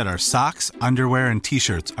always said our socks, underwear, and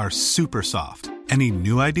T-shirts are super soft. Any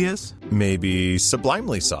new ideas? Maybe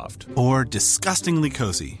sublimely soft. Or disgustingly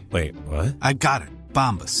cozy. Wait, what? I got it.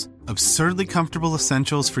 Bombas. Absurdly comfortable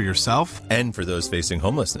essentials for yourself and for those facing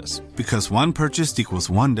homelessness. Because one purchased equals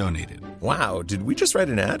one donated. Wow, did we just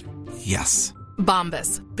write an ad? Yes.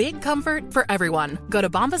 Bombas. Big comfort for everyone. Go to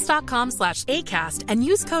bombas.com/ACAST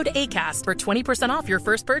and use code ACAST for 20% off your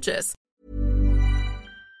first purchase.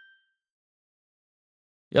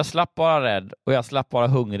 Jag slapp vara rädd och jag slapp vara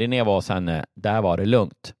hungrig när jag var hos henne. Där var det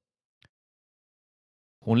lugnt.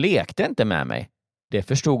 Hon lekte inte med mig. Det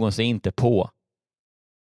förstod hon sig inte på.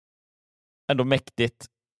 Ändå mäktigt.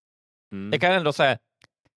 Jag kan ändå säga,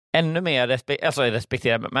 ännu mer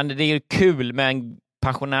respektera, men det är ju kul med en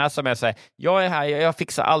pensionär som är så här, jag är här, jag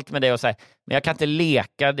fixar allt med det och så här, men jag kan inte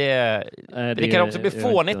leka det. Det kan också bli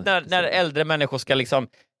fånigt när äldre människor ska liksom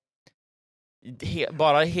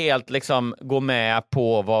bara helt liksom gå med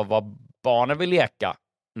på vad barnen vill leka.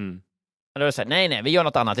 Och då är det så här, nej, vi gör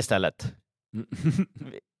något annat istället.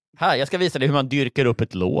 Här, jag ska visa dig hur man dyrker upp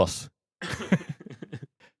ett lås.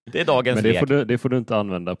 Det är dagens lek. Men det får du inte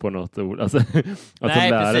använda på något ord. Alltså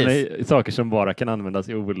lära mig saker som bara kan användas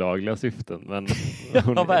i olagliga syften. Men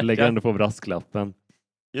hon lägger ändå på brasklappen.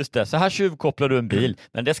 Just det, så här tjuvkopplar du en bil.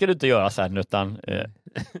 Men det ska du inte göra sen, utan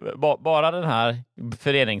bara den här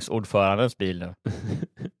föreningsordförandens bil nu.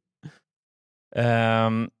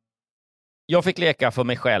 Jag fick leka för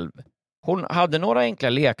mig själv. Hon hade några enkla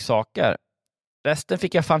leksaker. Resten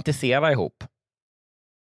fick jag fantisera ihop.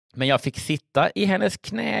 Men jag fick sitta i hennes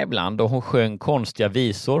knä ibland och hon sjöng konstiga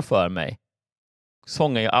visor för mig.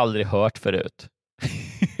 Sånger jag aldrig hört förut.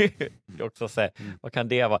 Jag också säga, vad kan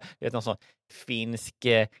det vara? Det är någon sån finsk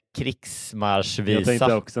krigsmarschvisa. Jag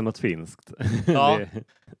tänkte också något finskt. Ja.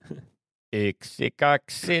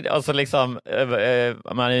 Yxikaxi. Alltså liksom,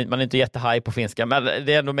 man är inte jättehaj på finska, men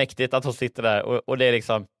det är ändå mäktigt att hon sitter där och det är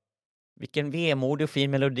liksom, vilken vemodig och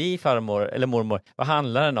fin melodi, farmor eller mormor. Vad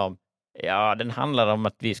handlar den om? Ja, den handlar om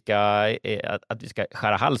att vi ska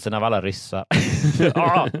skära halsen av alla ryssar.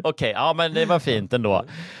 Okej, men det var fint ändå.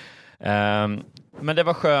 Men det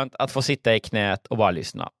var skönt att få sitta i knät och bara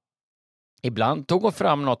lyssna. Ibland tog hon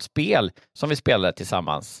fram något spel som vi spelade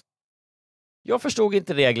tillsammans. Jag förstod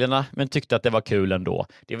inte reglerna, men tyckte att det var kul ändå.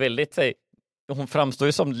 Det är väldigt, hon framstår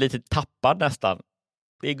ju som lite tappad nästan.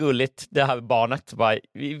 Det är gulligt, det här barnet.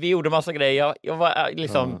 Vi gjorde massa grejer. Jag var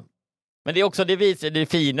liksom... Men det är också det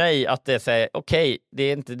fina i att det säger okej, det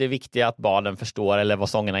är inte det viktiga att barnen förstår eller vad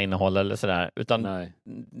sångerna innehåller eller sådär, utan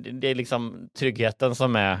det är liksom tryggheten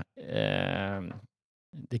som är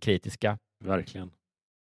det kritiska. Verkligen.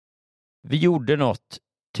 Vi gjorde något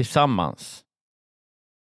tillsammans.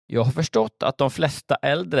 Jag har förstått att de flesta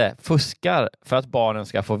äldre fuskar för att barnen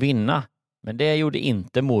ska få vinna, men det gjorde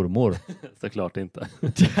inte mormor. Såklart inte.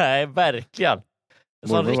 Nej, verkligen.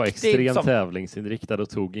 Mormor var extremt tävlingsinriktad och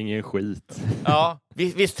tog ingen skit. Ja,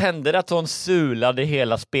 visst hände det att hon sulade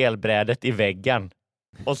hela spelbrädet i väggen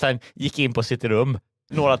och sen gick in på sitt rum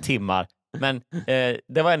några timmar. Men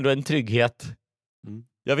det var ändå en trygghet.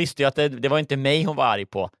 Jag visste ju att det var inte mig hon var arg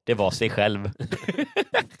på, det var sig själv.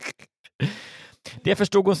 Det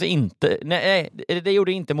förstod hon sig inte. Nej, det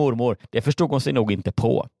gjorde inte mormor. Det förstod hon sig nog inte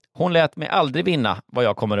på. Hon lät mig aldrig vinna, vad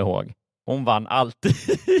jag kommer ihåg. Hon vann alltid.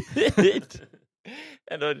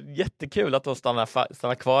 Ändå jättekul att de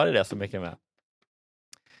stannar kvar i det så mycket med.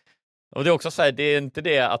 Och det är också så här, det är inte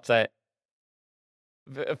det att så här,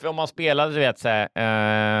 för om man spelar, du vet så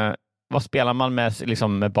här, vad spelar man med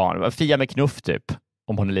liksom med barn? Fia med knuff typ,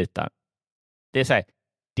 om hon är liten. Det är så här,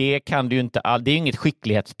 det kan du ju inte det är ju inget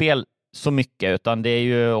skicklighetsspel så mycket, utan det är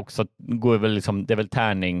ju också går väl liksom, det är väl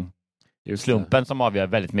tärning slumpen som avgör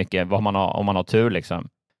väldigt mycket vad man har, om man har tur liksom.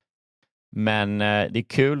 Men det är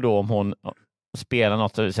kul då om hon spelar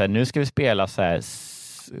något och säger nu ska vi spela så här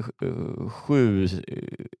 7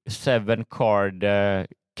 card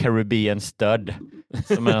Caribbean stud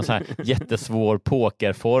som är en sån här jättesvår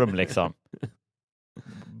pokerform liksom.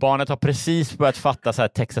 Barnet har precis börjat fatta så här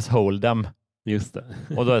Texas Hold'em. Just det.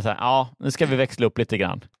 Och då är det så här, nu ska vi växla upp lite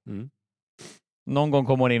grann. Någon gång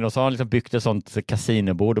kom hon in och så har hon liksom byggt ett sånt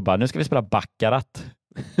kasinobord och bara, nu ska vi spela baccarat.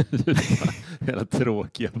 Hela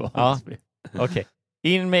tråkiga barn. Ja, okej.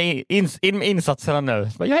 In med insatserna nu.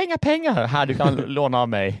 Jag har inga pengar. Här, du kan låna av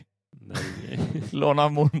mig. Låna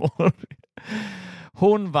av mormor.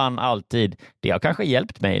 Hon vann alltid. Det har kanske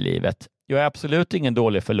hjälpt mig i livet. Jag är absolut ingen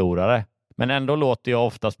dålig förlorare. Men ändå låter jag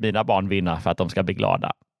oftast mina barn vinna för att de ska bli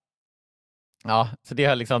glada. Ja, så det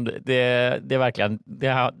är liksom, det är verkligen,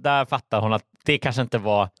 där fattar hon att det kanske inte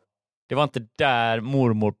var, det var inte där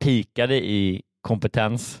mormor pikade i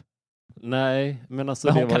kompetens. Nej, men alltså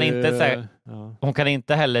men det hon var kan ju... inte säga, hon kan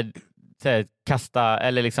inte heller säga, kasta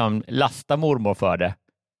eller liksom lasta mormor för det.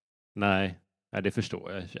 Nej, det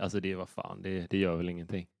förstår jag. Alltså det var fan, det gör väl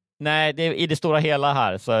ingenting. Nej, i det stora hela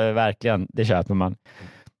här så är verkligen, det köper man.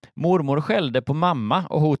 Mormor skällde på mamma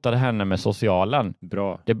och hotade henne med socialen.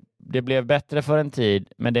 Bra. Det blev bättre för en tid,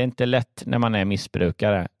 men det är inte lätt när man är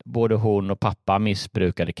missbrukare. Både hon och pappa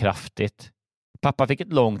missbrukade kraftigt. Pappa fick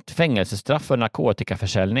ett långt fängelsestraff för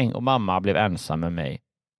narkotikaförsäljning och mamma blev ensam med mig.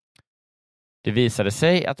 Det visade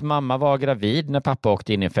sig att mamma var gravid när pappa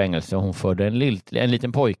åkte in i fängelse och hon födde en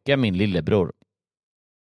liten pojke, min lillebror.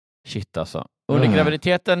 Shit alltså. Under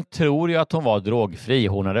graviditeten tror jag att hon var drogfri.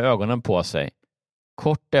 Hon hade ögonen på sig.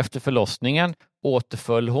 Kort efter förlossningen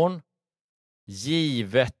återföll hon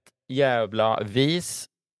givet jävla vis.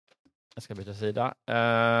 Jag ska byta sida.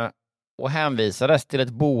 Och hänvisades till ett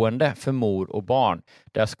boende för mor och barn.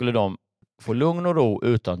 Där skulle de få lugn och ro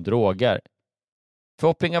utan droger.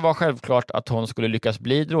 Förhoppningen var självklart att hon skulle lyckas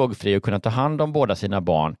bli drogfri och kunna ta hand om båda sina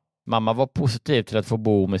barn. Mamma var positiv till att få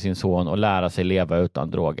bo med sin son och lära sig leva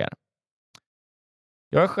utan droger.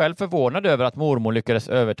 Jag är själv förvånad över att mormor lyckades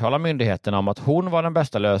övertala myndigheterna om att hon var den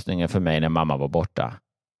bästa lösningen för mig när mamma var borta.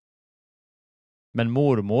 Men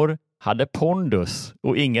mormor hade pondus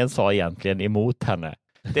och ingen sa egentligen emot henne.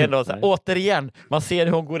 Det är ändå så här, återigen, man ser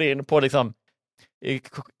hur hon går in på liksom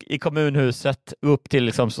i kommunhuset upp till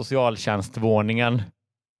liksom socialtjänstvåningen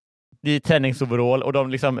i träningsoverall och de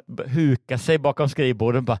liksom hukar sig bakom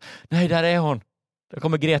skrivborden bara, nej, där är hon. Där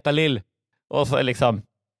kommer Greta Lill. Och så liksom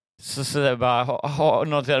så bara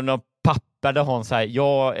någon papper där hon säger,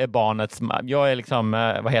 jag är barnets, jag är liksom,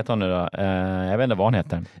 vad heter hon nu då? Jag vet inte vad hon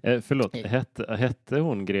heter. Förlåt, hette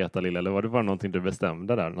hon Greta Lill eller var det bara någonting du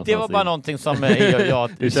bestämde där? Det var bara någonting som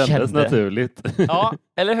jag det kändes naturligt. Ja,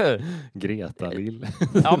 eller hur? Greta Lill.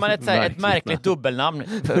 Ja, men ett märkligt dubbelnamn.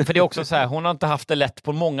 För det är också så här, hon har inte haft det lätt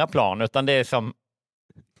på många plan, utan det är som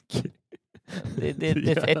det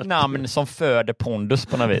är ett namn som föder pondus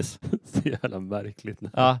på något vis. Så jävla märkligt.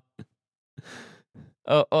 Ja.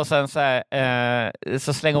 Och sen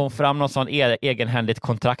så slänger hon fram något sån egenhändigt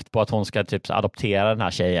kontrakt på att hon ska typ adoptera den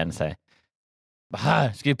här tjejen. Så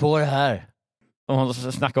här, skriv på det här. Och hon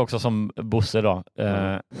snackar också som Bosse då.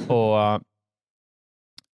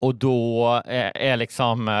 Och då är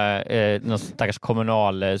liksom någon stackars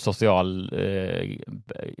kommunal social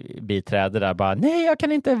biträde där bara, nej, jag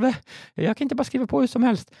kan inte bara skriva på hur som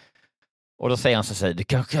helst. Och då säger han så här, du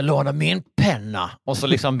kanske kan låna min penna. Och så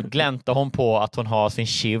liksom gläntar hon på att hon har sin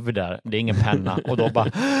chiv där. Det är ingen penna. Och då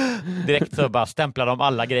bara direkt så bara stämplar de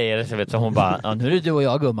alla grejer. Så hon bara, ja, nu är det du och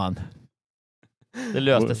jag, gumman. Det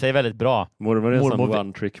löste sig väldigt bra. Mormor är en sån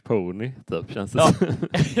one-trick pony, typ, känns det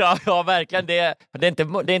ja. Ja, verkligen. Det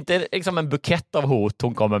är inte liksom en bukett av hot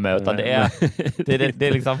hon kommer med, utan det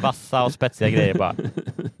är liksom vassa och spetsiga grejer bara.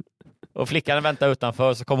 Och flickan väntar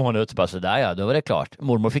utanför, så kommer hon ut och bara, sådär ja, då var det klart.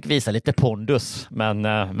 Mormor fick visa lite pondus, men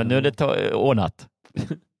nu är det ordnat.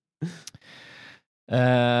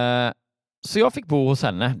 Så jag fick bo hos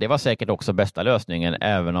henne. Det var säkert också bästa lösningen,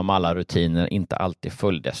 även om alla rutiner inte alltid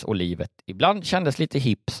följdes och livet ibland kändes lite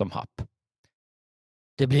hipp som happ.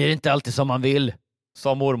 Det blir inte alltid som man vill,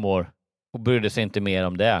 sa mormor och brydde sig inte mer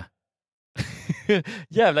om det.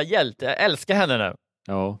 Jävla hjälte, jag älskar henne nu.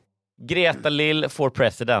 Ja. Greta Lill for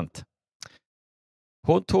president.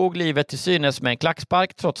 Hon tog livet till synes med en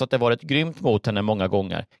klackspark trots att det varit grymt mot henne många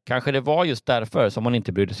gånger. Kanske det var just därför som hon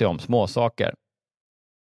inte brydde sig om småsaker.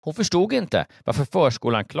 Hon förstod inte varför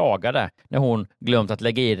förskolan klagade när hon glömt att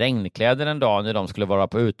lägga i regnkläder en dag när de skulle vara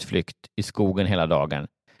på utflykt i skogen hela dagen.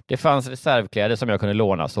 Det fanns reservkläder som jag kunde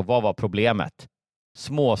låna, så vad var problemet?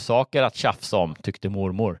 Småsaker att tjafsa om, tyckte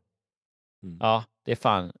mormor. Ja, det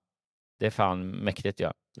är fan mäktigt,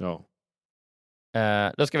 ja. Ja.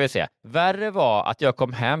 Då ska vi se. Värre var att jag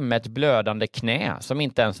kom hem med ett blödande knä som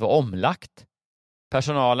inte ens var omlagt.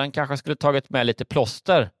 Personalen kanske skulle tagit med lite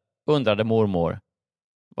plåster, undrade mormor.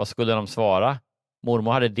 Vad skulle de svara?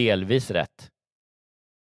 Mormor hade delvis rätt.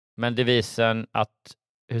 Men devisen att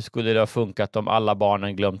hur skulle det ha funkat om alla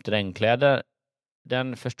barnen glömt regnkläder,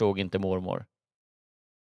 den förstod inte mormor.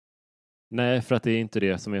 Nej, för att det är inte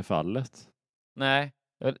det som är fallet. Nej,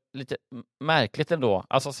 lite märkligt ändå.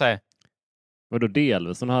 Alltså säg. Vadå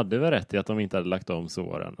delvis? Hon hade väl rätt i att de inte hade lagt om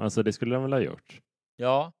såren. Alltså det skulle de väl ha gjort.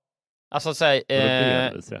 Ja. Alltså säg,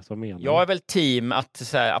 jag är väl team att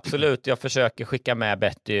säga, absolut, jag försöker skicka med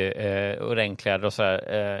Betty och regnkläder och så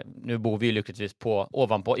här. Nu bor vi lyckligtvis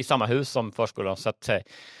ovanpå i samma hus som förskolan, så att säga,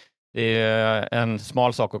 det är en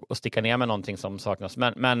smal sak att sticka ner med någonting som saknas.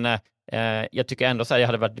 Men jag tycker ändå så här, jag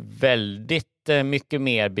hade varit väldigt mycket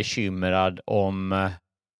mer bekymrad om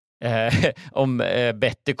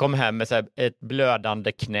Betty kom hem med så här ett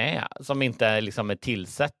blödande knä som inte liksom är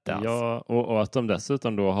tillsett. Alltså. Ja, och att de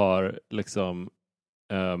dessutom då har liksom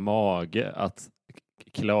mage att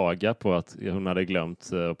klaga på att hon hade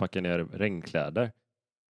glömt att packa ner regnkläder.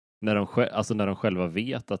 När de själva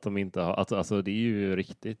vet att de inte har... Alltså det är ju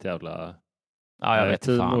riktigt jävla... Ja, jag vet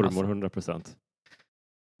fan, mormor, alltså. 100%.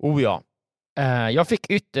 Oh ja. Jag fick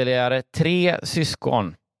ytterligare 3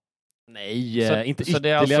 syskon. Nej, inte så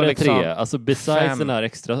ytterligare alltså liksom 3. Alltså besides 5. Den här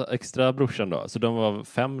extra brorsan då. Så de var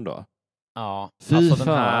 5 då. Ja. Fy alltså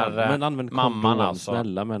fan. Den här men använd mamman kondom, alltså.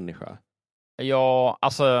 Snälla människa. Ja,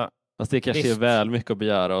 alltså... Fast det kanske är väl mycket att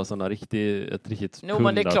begära och sådana ett riktigt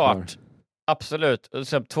men det är klart. Absolut.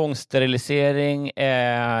 Så tvångssterilisering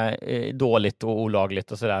är dåligt och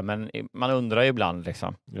olagligt och sådär, men man undrar ju ibland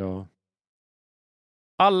liksom. Ja.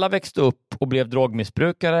 Alla växte upp och blev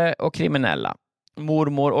drogmissbrukare och kriminella.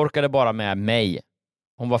 Mormor orkade bara med mig.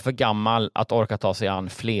 Hon var för gammal att orka ta sig an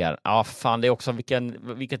fler. Ja, fan, det är också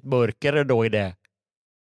vilket mörker då i det.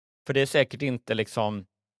 För det är säkert inte liksom...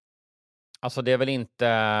 Alltså det är väl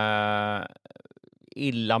inte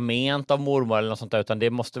illa ment av mormor eller något sånt där, utan det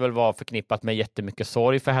måste väl vara förknippat med jättemycket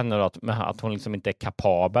sorg för henne då, att hon liksom inte är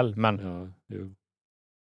kapabel. Men... Ja, jo.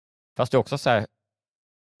 Fast det är också så här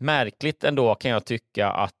märkligt ändå, kan jag tycka,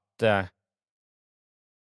 att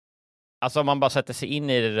alltså om man bara sätter sig in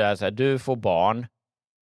i det där så här, du får barn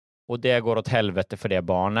och det går åt helvete för det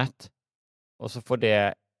barnet och så får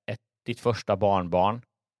det ditt första barnbarn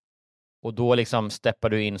och då liksom steppar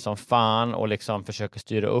du in som fan och liksom försöker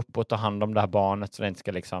styra upp och ta hand om det här barnet så det inte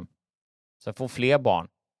ska liksom så får fler barn.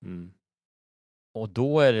 Och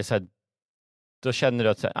då är det så här, då känner du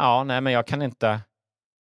att så här, ja, nej, men jag kan inte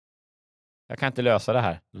lösa det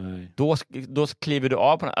här. Nej. Då kliver du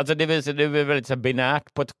av på det. Alltså det är väldigt så här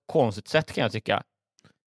binärt på ett konstigt sätt, kan jag tycka.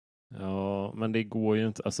 Ja, men det går ju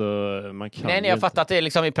inte. Alltså, man kan nej, jag fattar att det är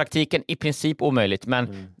liksom i praktiken i princip omöjligt,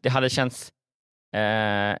 men det hade känts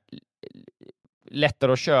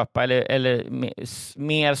lättare att köpa eller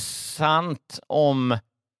mer sant om...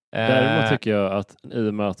 Däremot tycker jag att i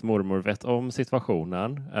och med att mormor vet om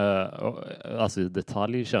situationen, alltså i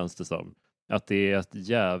detalj känns det som, att det är ett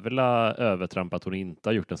jävla övertramp att hon inte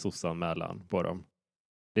har gjort en sossanmälan på dem.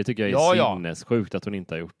 Det tycker jag är sinnessjukt att hon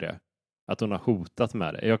inte har gjort det. Att hon har hotat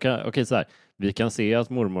med det. Okej, så här, vi kan se att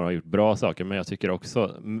mormor har gjort bra saker, men jag tycker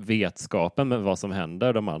också vetskapen med vad som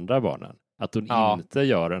händer de andra barnen. Att hon inte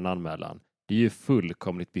gör en anmälan. Det är ju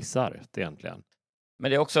fullkomligt bisarrt egentligen.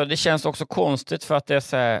 Men det känns också konstigt för att det är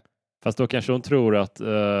så här... Fast då kanske hon tror att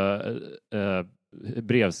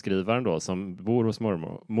brevskrivaren då som bor hos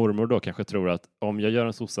mormor då kanske tror att om jag gör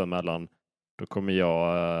en sossanmälan då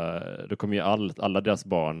kommer ju alla deras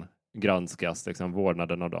barn granskas, liksom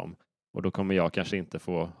vårdnaden av dem. Och då kommer jag kanske inte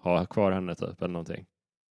få ha kvar henne typ eller någonting.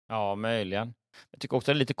 Ja, möjligen. Jag tycker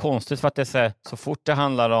också det är lite konstigt för att det är så fort det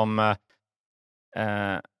handlar om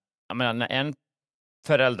jag menar, när en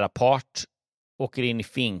föräldrapart åker in i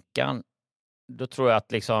finkan, då tror jag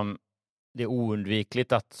att liksom det är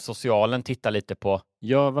oundvikligt att socialen tittar lite på.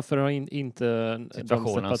 Ja, varför har inte de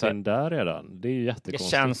släppt in där redan? Det är ju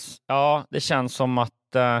jättekonstigt. Det känns som att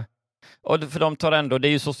och för de tar ändå, det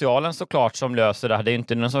är ju socialen såklart som löser det här. Det är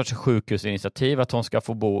inte någon sorts sjukhusinitiativ att hon ska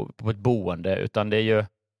få bo på ett boende, utan det är ju...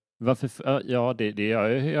 Varför? Ja, det är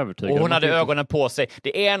jag övertygad om. Och hon hade ögonen på sig.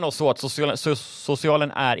 Det är nog så att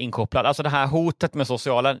socialen är inkopplad. Alltså det här hotet med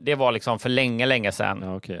socialen, det var liksom för länge sedan.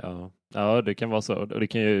 Ja, okej, ja, det kan vara så.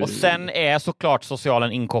 Och sen är såklart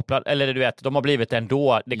socialen inkopplad. Eller du vet, de har blivit det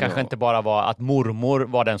ändå. Det kanske inte bara var att mormor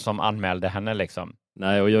var den som anmälde henne liksom.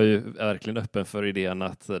 Nej, och jag är ju verkligen öppen för idén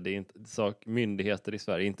att det är inte myndigheter i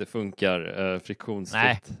Sverige inte funkar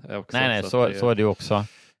friktionsfritt. Nej, så är det ju också.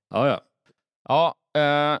 Ja. Ja,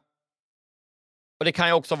 och det kan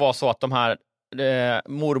ju också vara så att de här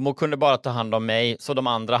mormor kunde bara ta hand om mig, så de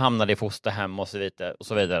andra hamnade i fosterhem och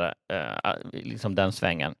så vidare. Liksom den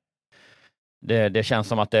svängen. Det känns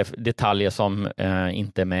som att det är detaljer som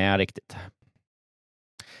inte är med riktigt.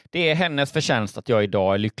 Det är hennes förtjänst att jag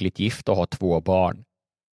idag är lyckligt gift och har 2 barn.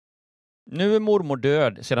 Nu är mormor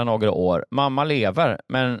död sedan några år. Mamma lever,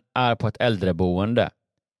 men är på ett äldreboende.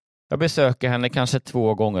 Jag besöker henne kanske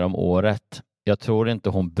 2 gånger om året. Jag tror inte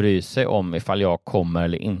hon bryr sig om ifall jag kommer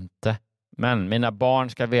eller inte. Men mina barn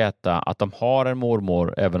ska veta att de har en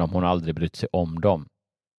mormor även om hon aldrig brytt sig om dem.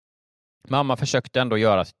 Mamma försökte ändå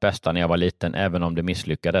göra sitt bästa när jag var liten, även om det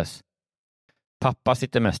misslyckades. Pappa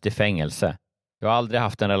sitter mest i fängelse. Jag har aldrig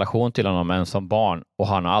haft en relation till honom än som barn och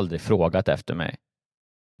han har aldrig frågat efter mig.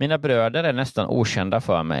 Mina bröder är nästan okända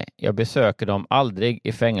för mig. Jag besöker dem aldrig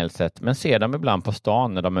i fängelset, men ser dem ibland på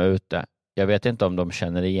stan när de är ute. Jag vet inte om de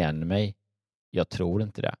känner igen mig. Jag tror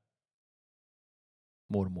inte det.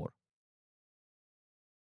 Mormor.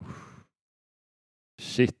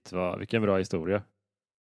 Shit, vilken bra historia.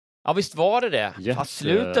 Ja, visst var det. Fast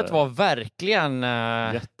slutet var verkligen...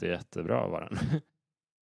 Jättebra var den.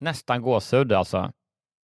 Nästan gåshud alltså.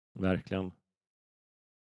 Verkligen.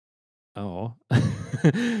 Ja.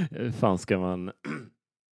 Hur fan ska man...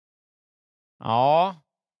 Ja,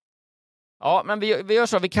 men vi gör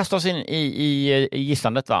så. Vi kastar oss in i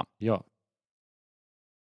gissandet, va? Ja.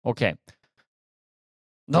 Okej.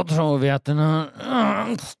 Då tror vi att den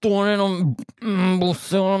här står i någon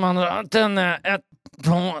Bosse och de andra. Att den är 1,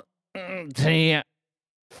 2, 3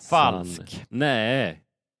 falsk. Nej.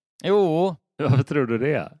 Jo. Varför tror du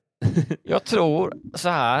det? Jag tror så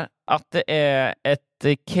här att det är ett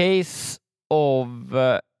case av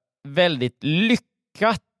väldigt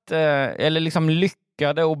lyckat eller liksom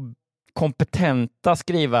lyckade och kompetenta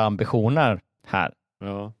skrivarambitioner här.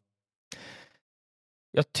 Ja.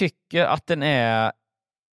 Jag tycker att den är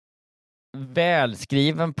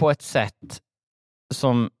välskriven på ett sätt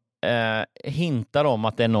som hintar om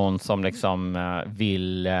att det är någon som liksom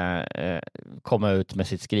vill komma ut med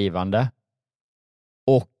sitt skrivande.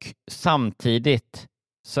 Och samtidigt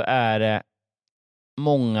så är det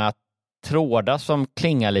många trådar som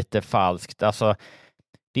klingar lite falskt. Alltså,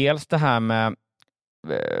 dels det här med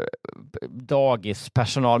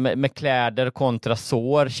dagispersonal med kläder kontra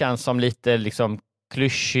sår känns som lite liksom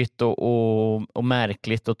klyschigt och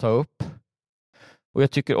märkligt att ta upp. Och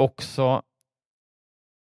jag tycker också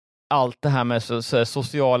allt det här med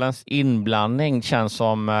socialens inblandning känns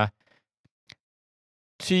som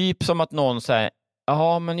typ som att någon säger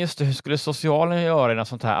ja, men just det, hur skulle socialen göra i något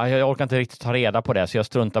sånt här? Jag orkar inte riktigt ta reda på det, så jag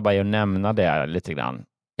struntar bara i att nämna det lite grann.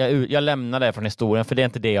 Jag lämnar det från historien, för det är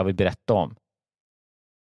inte det jag vill berätta om.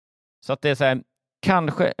 Så att det är så här,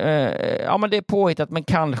 kanske, ja men det är påhittat, men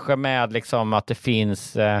kanske med liksom att det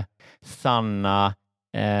finns sanna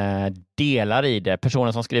delar i det.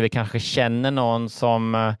 Personen som skriver kanske känner någon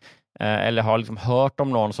som, eller har liksom hört om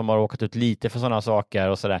någon som har råkat ut lite för sådana saker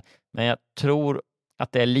och sådär. Men jag tror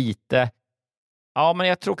att det är lite, ja men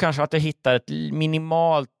jag tror kanske att jag hittar ett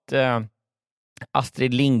minimalt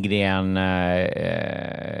Astrid Lindgren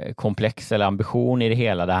komplex eller ambition i det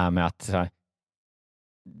hela, det här med att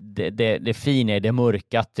det fina är det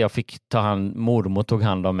mörka, att jag fick mormor tog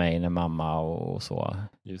hand om mig när mamma och så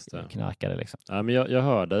just det. Knarkade liksom. Ja, men jag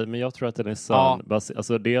hör dig, men jag tror att den är sann. Ja.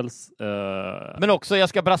 Alltså dels men också, jag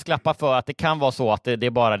ska brasklappa för att det kan vara så att det är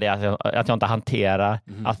bara det att jag inte hanterar,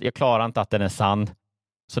 att jag klarar inte att den är sann.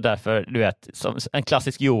 Så därför, du vet, som en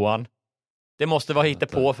klassisk Johan. Det måste vara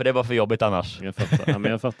hittepå, för det var för jobbigt annars. Jag fattar. Ja,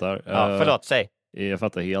 men jag fattar. Ja, förlåt, säg. Jag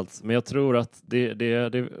fattar helt. Men jag tror att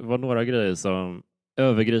det var några grejer som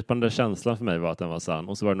övergripande känslan för mig var att den var sann.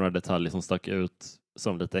 Och så var det några detaljer som stack ut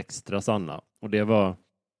som lite extra sanna. Och det var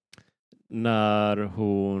när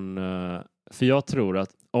hon... För jag tror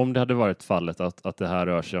att om det hade varit fallet att det här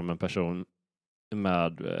rör sig om en person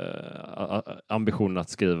med ambitionen att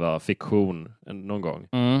skriva fiktion någon gång.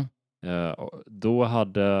 Då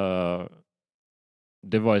hade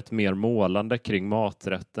det varit mer målande kring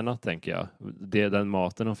maträtterna, tänker jag. Den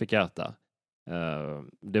maten hon fick äta.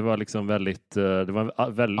 Det var liksom väldigt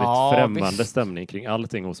främmande stämning kring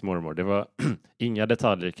allting hos mormor. Det var inga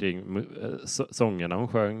detaljer kring sångerna hon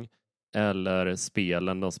sjöng eller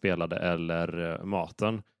spelen de spelade eller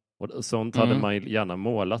maten. Och sånt hade man gärna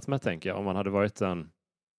målat med, tänker jag. Om man hade varit en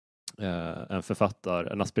författare,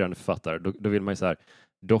 en aspirerande författare, då vill man ju så här,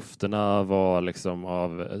 dofterna var liksom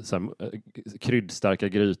av så här, kryddstarka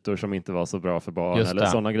grytor som inte var så bra för barn eller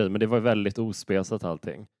sådana grejer. Men det var väldigt ospesat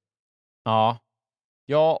allting.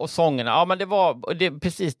 Ja, och sångerna. Ja, men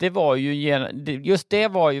precis, det var ju just det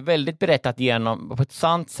var ju väldigt berättat på ett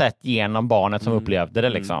sant sätt genom barnet som upplevde det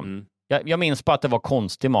liksom. Jag minns på att det var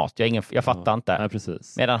konstig mat. Jag fattar inte. Nej,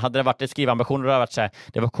 precis. Medan hade det varit skrivambitioner, det hade varit så här,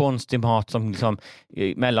 det var konstig mat som liksom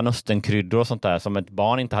Mellanösternkryddor och sånt där som ett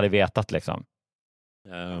barn inte hade vetat liksom.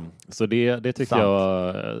 Så det tycker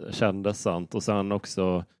jag kändes sant. Och sen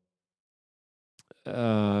också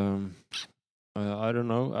I don't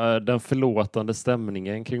know, den förlåtande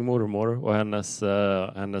stämningen kring mormor och hennes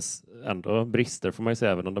ändå brister, får man ju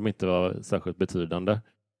säga, även om de inte var särskilt betydande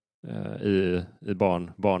i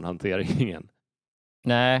barnhanteringen.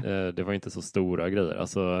 Nej. Det var inte så stora grejer.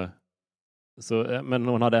 Alltså, men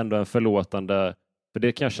hon hade ändå en förlåtande, för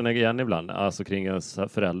det kan jag känna igen ibland, alltså kring ens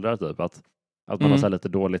föräldrar typ, att man har så här lite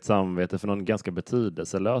dåligt samvete för någon ganska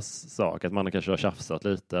betydelselös sak, att man kanske har tjafsat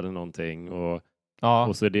lite eller någonting och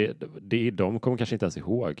så de kommer kanske inte ens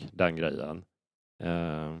ihåg den grejen.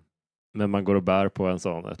 Men man går och bär på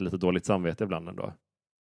ett lite dåligt samvete ibland ändå.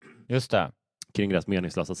 Just det. Kring rätt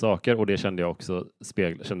meningslösa saker, och det kände jag också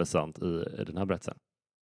kändes sant i den här berättelsen.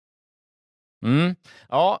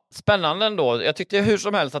 Ja, spännande ändå. Jag tyckte hur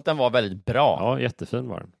som helst att den var väldigt bra. Ja, jättefin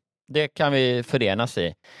var den. Det kan vi förenas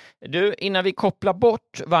i. Du, innan vi kopplar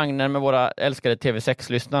bort vagnen med våra älskade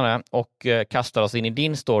TV6-lyssnare och kastar oss in i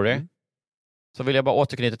din story, så vill jag bara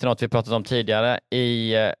återknyta till något vi pratat om tidigare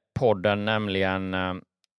i podden, nämligen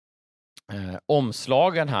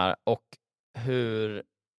omslagen här och hur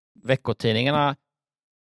veckotidningarna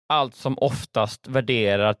allt som oftast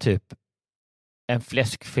värderar typ en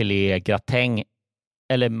fläskfilé-gratäng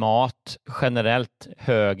eller mat generellt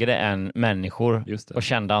högre än människor och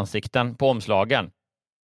kända ansikten på omslagen.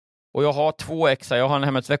 Och jag har 2 exar. Jag har en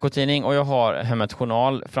Hemmets veckotidning och jag har Hemmets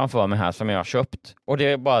journal framför mig här som jag har köpt. Och det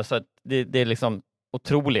är bara så att det är liksom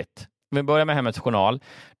otroligt. Om vi börjar med Hemmets journal,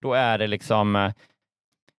 då är det liksom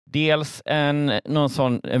dels någon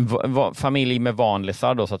sån familj med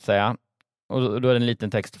vanlisar då så att säga. Och då är det en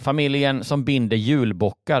liten text. Familjen som binder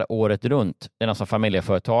julbockar året runt. Det är någon som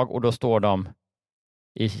familjeföretag och då står de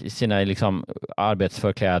i sina liksom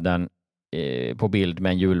arbetsförkläden på bild med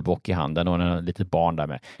en julbock i handen och en litet barn där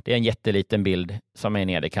med. Det är en jätteliten bild som är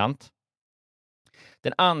nederkant.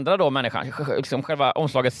 Den andra då människan, liksom själva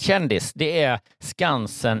omslagets kändis, det är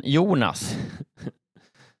Skansen-Jonas.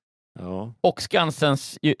 Ja. Och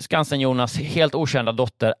Skansen-Jonas helt okända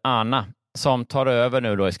dotter Anna som tar över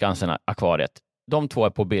nu då i Skansen-akvariet. De 2 är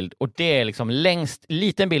på bild och det är liksom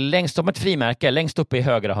liten bild längst som ett frimärke, längst uppe i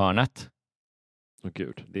högra hörnet. Åh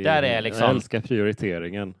gud, Där är liksom... Jag älskar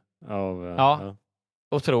prioriteringen av...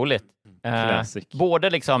 Otroligt.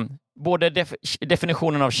 Både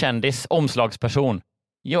definitionen av kändis, omslagsperson.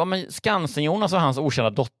 Ja, men Skansen-Jonas och hans okända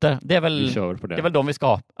dotter, det är väl de vi ska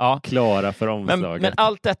ha. Ja. Klara för omslaget. Men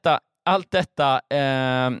allt detta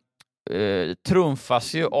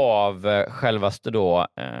trumfas ju av självaste då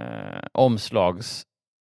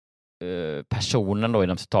omslagspersonen då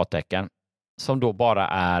inom citattecken som då bara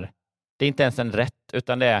är, det är inte ens en rätt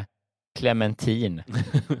utan det är Clementin.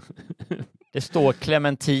 Det står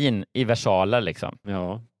Clementin i versaler liksom.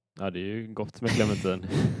 Ja, det är ju gott med Clementin.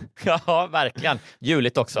 Ja, verkligen.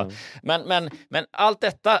 Juligt också. Men allt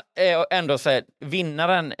detta är ändå så här,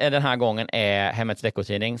 vinnaren den här gången är Hemmets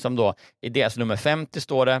veckotidning som då i deras nummer 50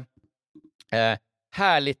 står det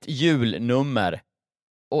härligt julnummer.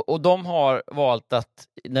 Och de har valt att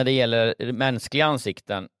när det gäller mänskliga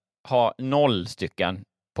ansikten ha 0 stycken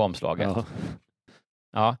på omslaget.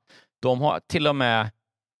 Ja. De har till och med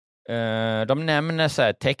de nämner så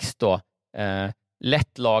här text då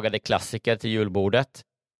lättlagade klassiker till julbordet,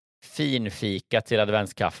 finfika till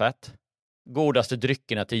adventskaffet, godaste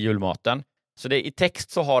dryckerna till julmaten. Så det, i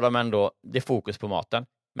text så har de ändå det fokus på maten,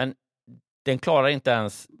 men den klarar inte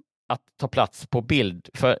ens att ta plats på bild,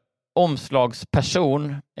 för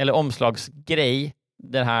omslagsperson eller omslagsgrej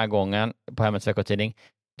den här gången på Hemmets veckotidning,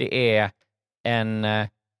 det är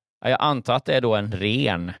jag antar att det är då en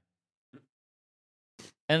ren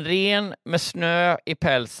med snö i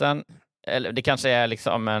pälsen. Eller det kanske är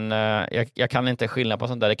liksom jag kan inte skilja på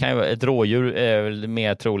sånt där. Det kan ju vara ett rådjur, är väl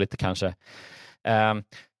mer troligt kanske.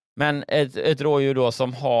 Men ett rådjur då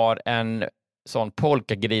som har en sån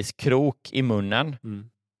polkagriskrok i munnen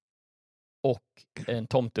och en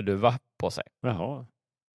tomteduva på sig. Jaha.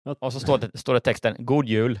 Och så står det texten God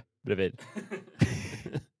jul bredvid.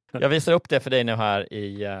 Jag visar upp det för dig nu här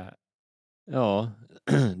i... Ja,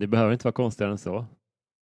 det behöver inte vara konstigare än så.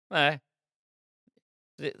 Nej.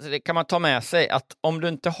 Det kan man ta med sig att om du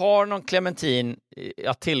inte har någon Clementin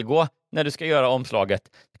att tillgå när du ska göra omslaget,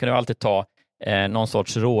 kan du alltid ta någon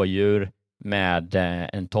sorts rådjur med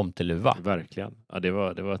en tomteluva. Verkligen. Ja, det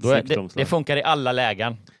var ett snyggt omslag. Det funkar i alla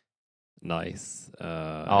lägen. Nice.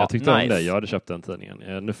 Jag tyckte om det. Jag hade köpt den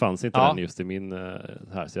tidningen. Nu fanns inte den just i min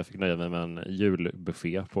här, så jag fick nöja mig med en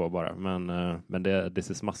julbuffé på bara. Men det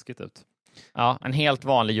ser smaskigt ut. Ja, en helt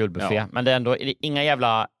vanlig julbuffé. Ja. Men det är ändå inga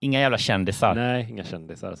jävla kändisar. Nej, inga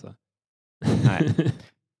kändisar alltså. Nej.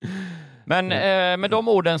 Men med de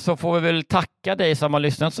orden så får vi väl tacka dig som har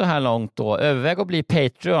lyssnat så här långt då. Överväg att bli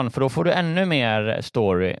Patreon, för då får du ännu mer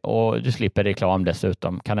story och du slipper reklam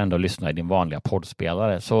dessutom. Kan ändå lyssna i din vanliga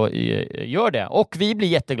poddspelare. Så gör det. Och vi blir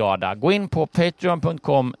jätteglada. Gå in på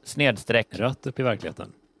patreon.com/ Rätt upp i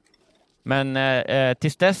verkligheten. Men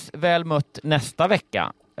tills dess, väl mött nästa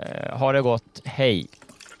vecka. Har det gått. Hej.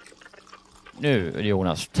 Nu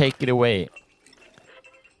Jonas, take it away.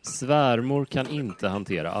 Svärmor kan inte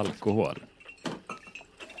hantera alkohol.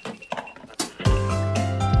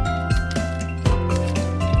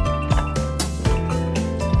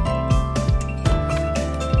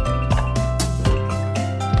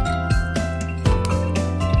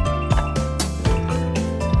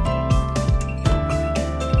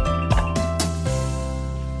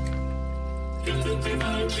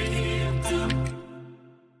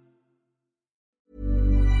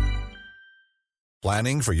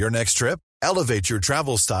 Planning for your next trip? Elevate your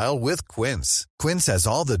travel style with Quince. Quince has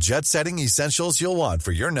all the jet-setting essentials you'll want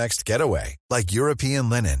for your next getaway, like European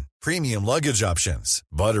linen, premium luggage options,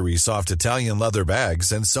 buttery soft Italian leather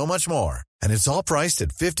bags, and so much more. And it's all priced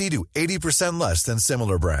at 50 to 80% less than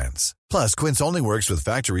similar brands. Plus, Quince only works with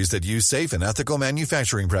factories that use safe and ethical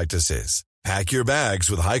manufacturing practices. Pack your bags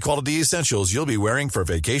with high-quality essentials you'll be wearing for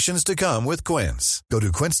vacations to come with Quince. Go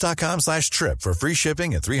to quince.com/trip for free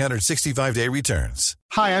shipping and 365-day returns.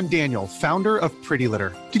 Hi, I'm Daniel, founder of Pretty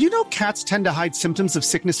Litter. Did you know cats tend to hide symptoms of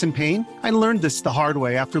sickness and pain? I learned this the hard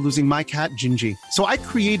way after losing my cat, Gingy. So I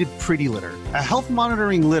created Pretty Litter, a health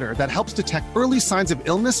monitoring litter that helps detect early signs of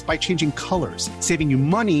illness by changing colors, saving you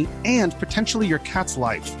money and potentially your cat's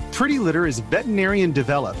life. Pretty Litter is veterinarian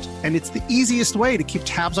developed, and it's the easiest way to keep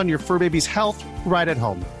tabs on your fur baby's health right at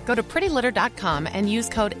home. Go to prettylitter.com and use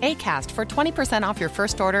code ACAST for 20% off your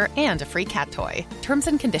first order and a free cat toy. Terms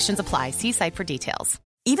and conditions apply. See site for details.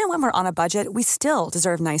 Even when we're on a budget, we still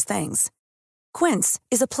deserve nice things. Quince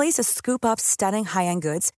is a place to scoop up stunning high-end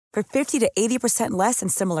goods for 50 to 80% less than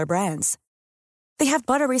similar brands. They have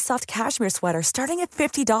buttery soft cashmere sweaters starting at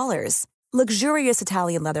 $50, luxurious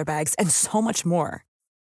Italian leather bags, and so much more.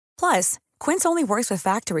 Plus, Quince only works with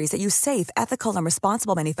factories that use safe, ethical, and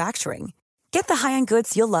responsible manufacturing. Get the high-end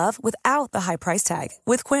goods you'll love without the high price tag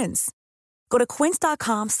with Quince. Go to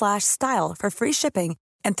quince.com/style for free shipping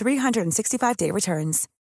and 365-day returns.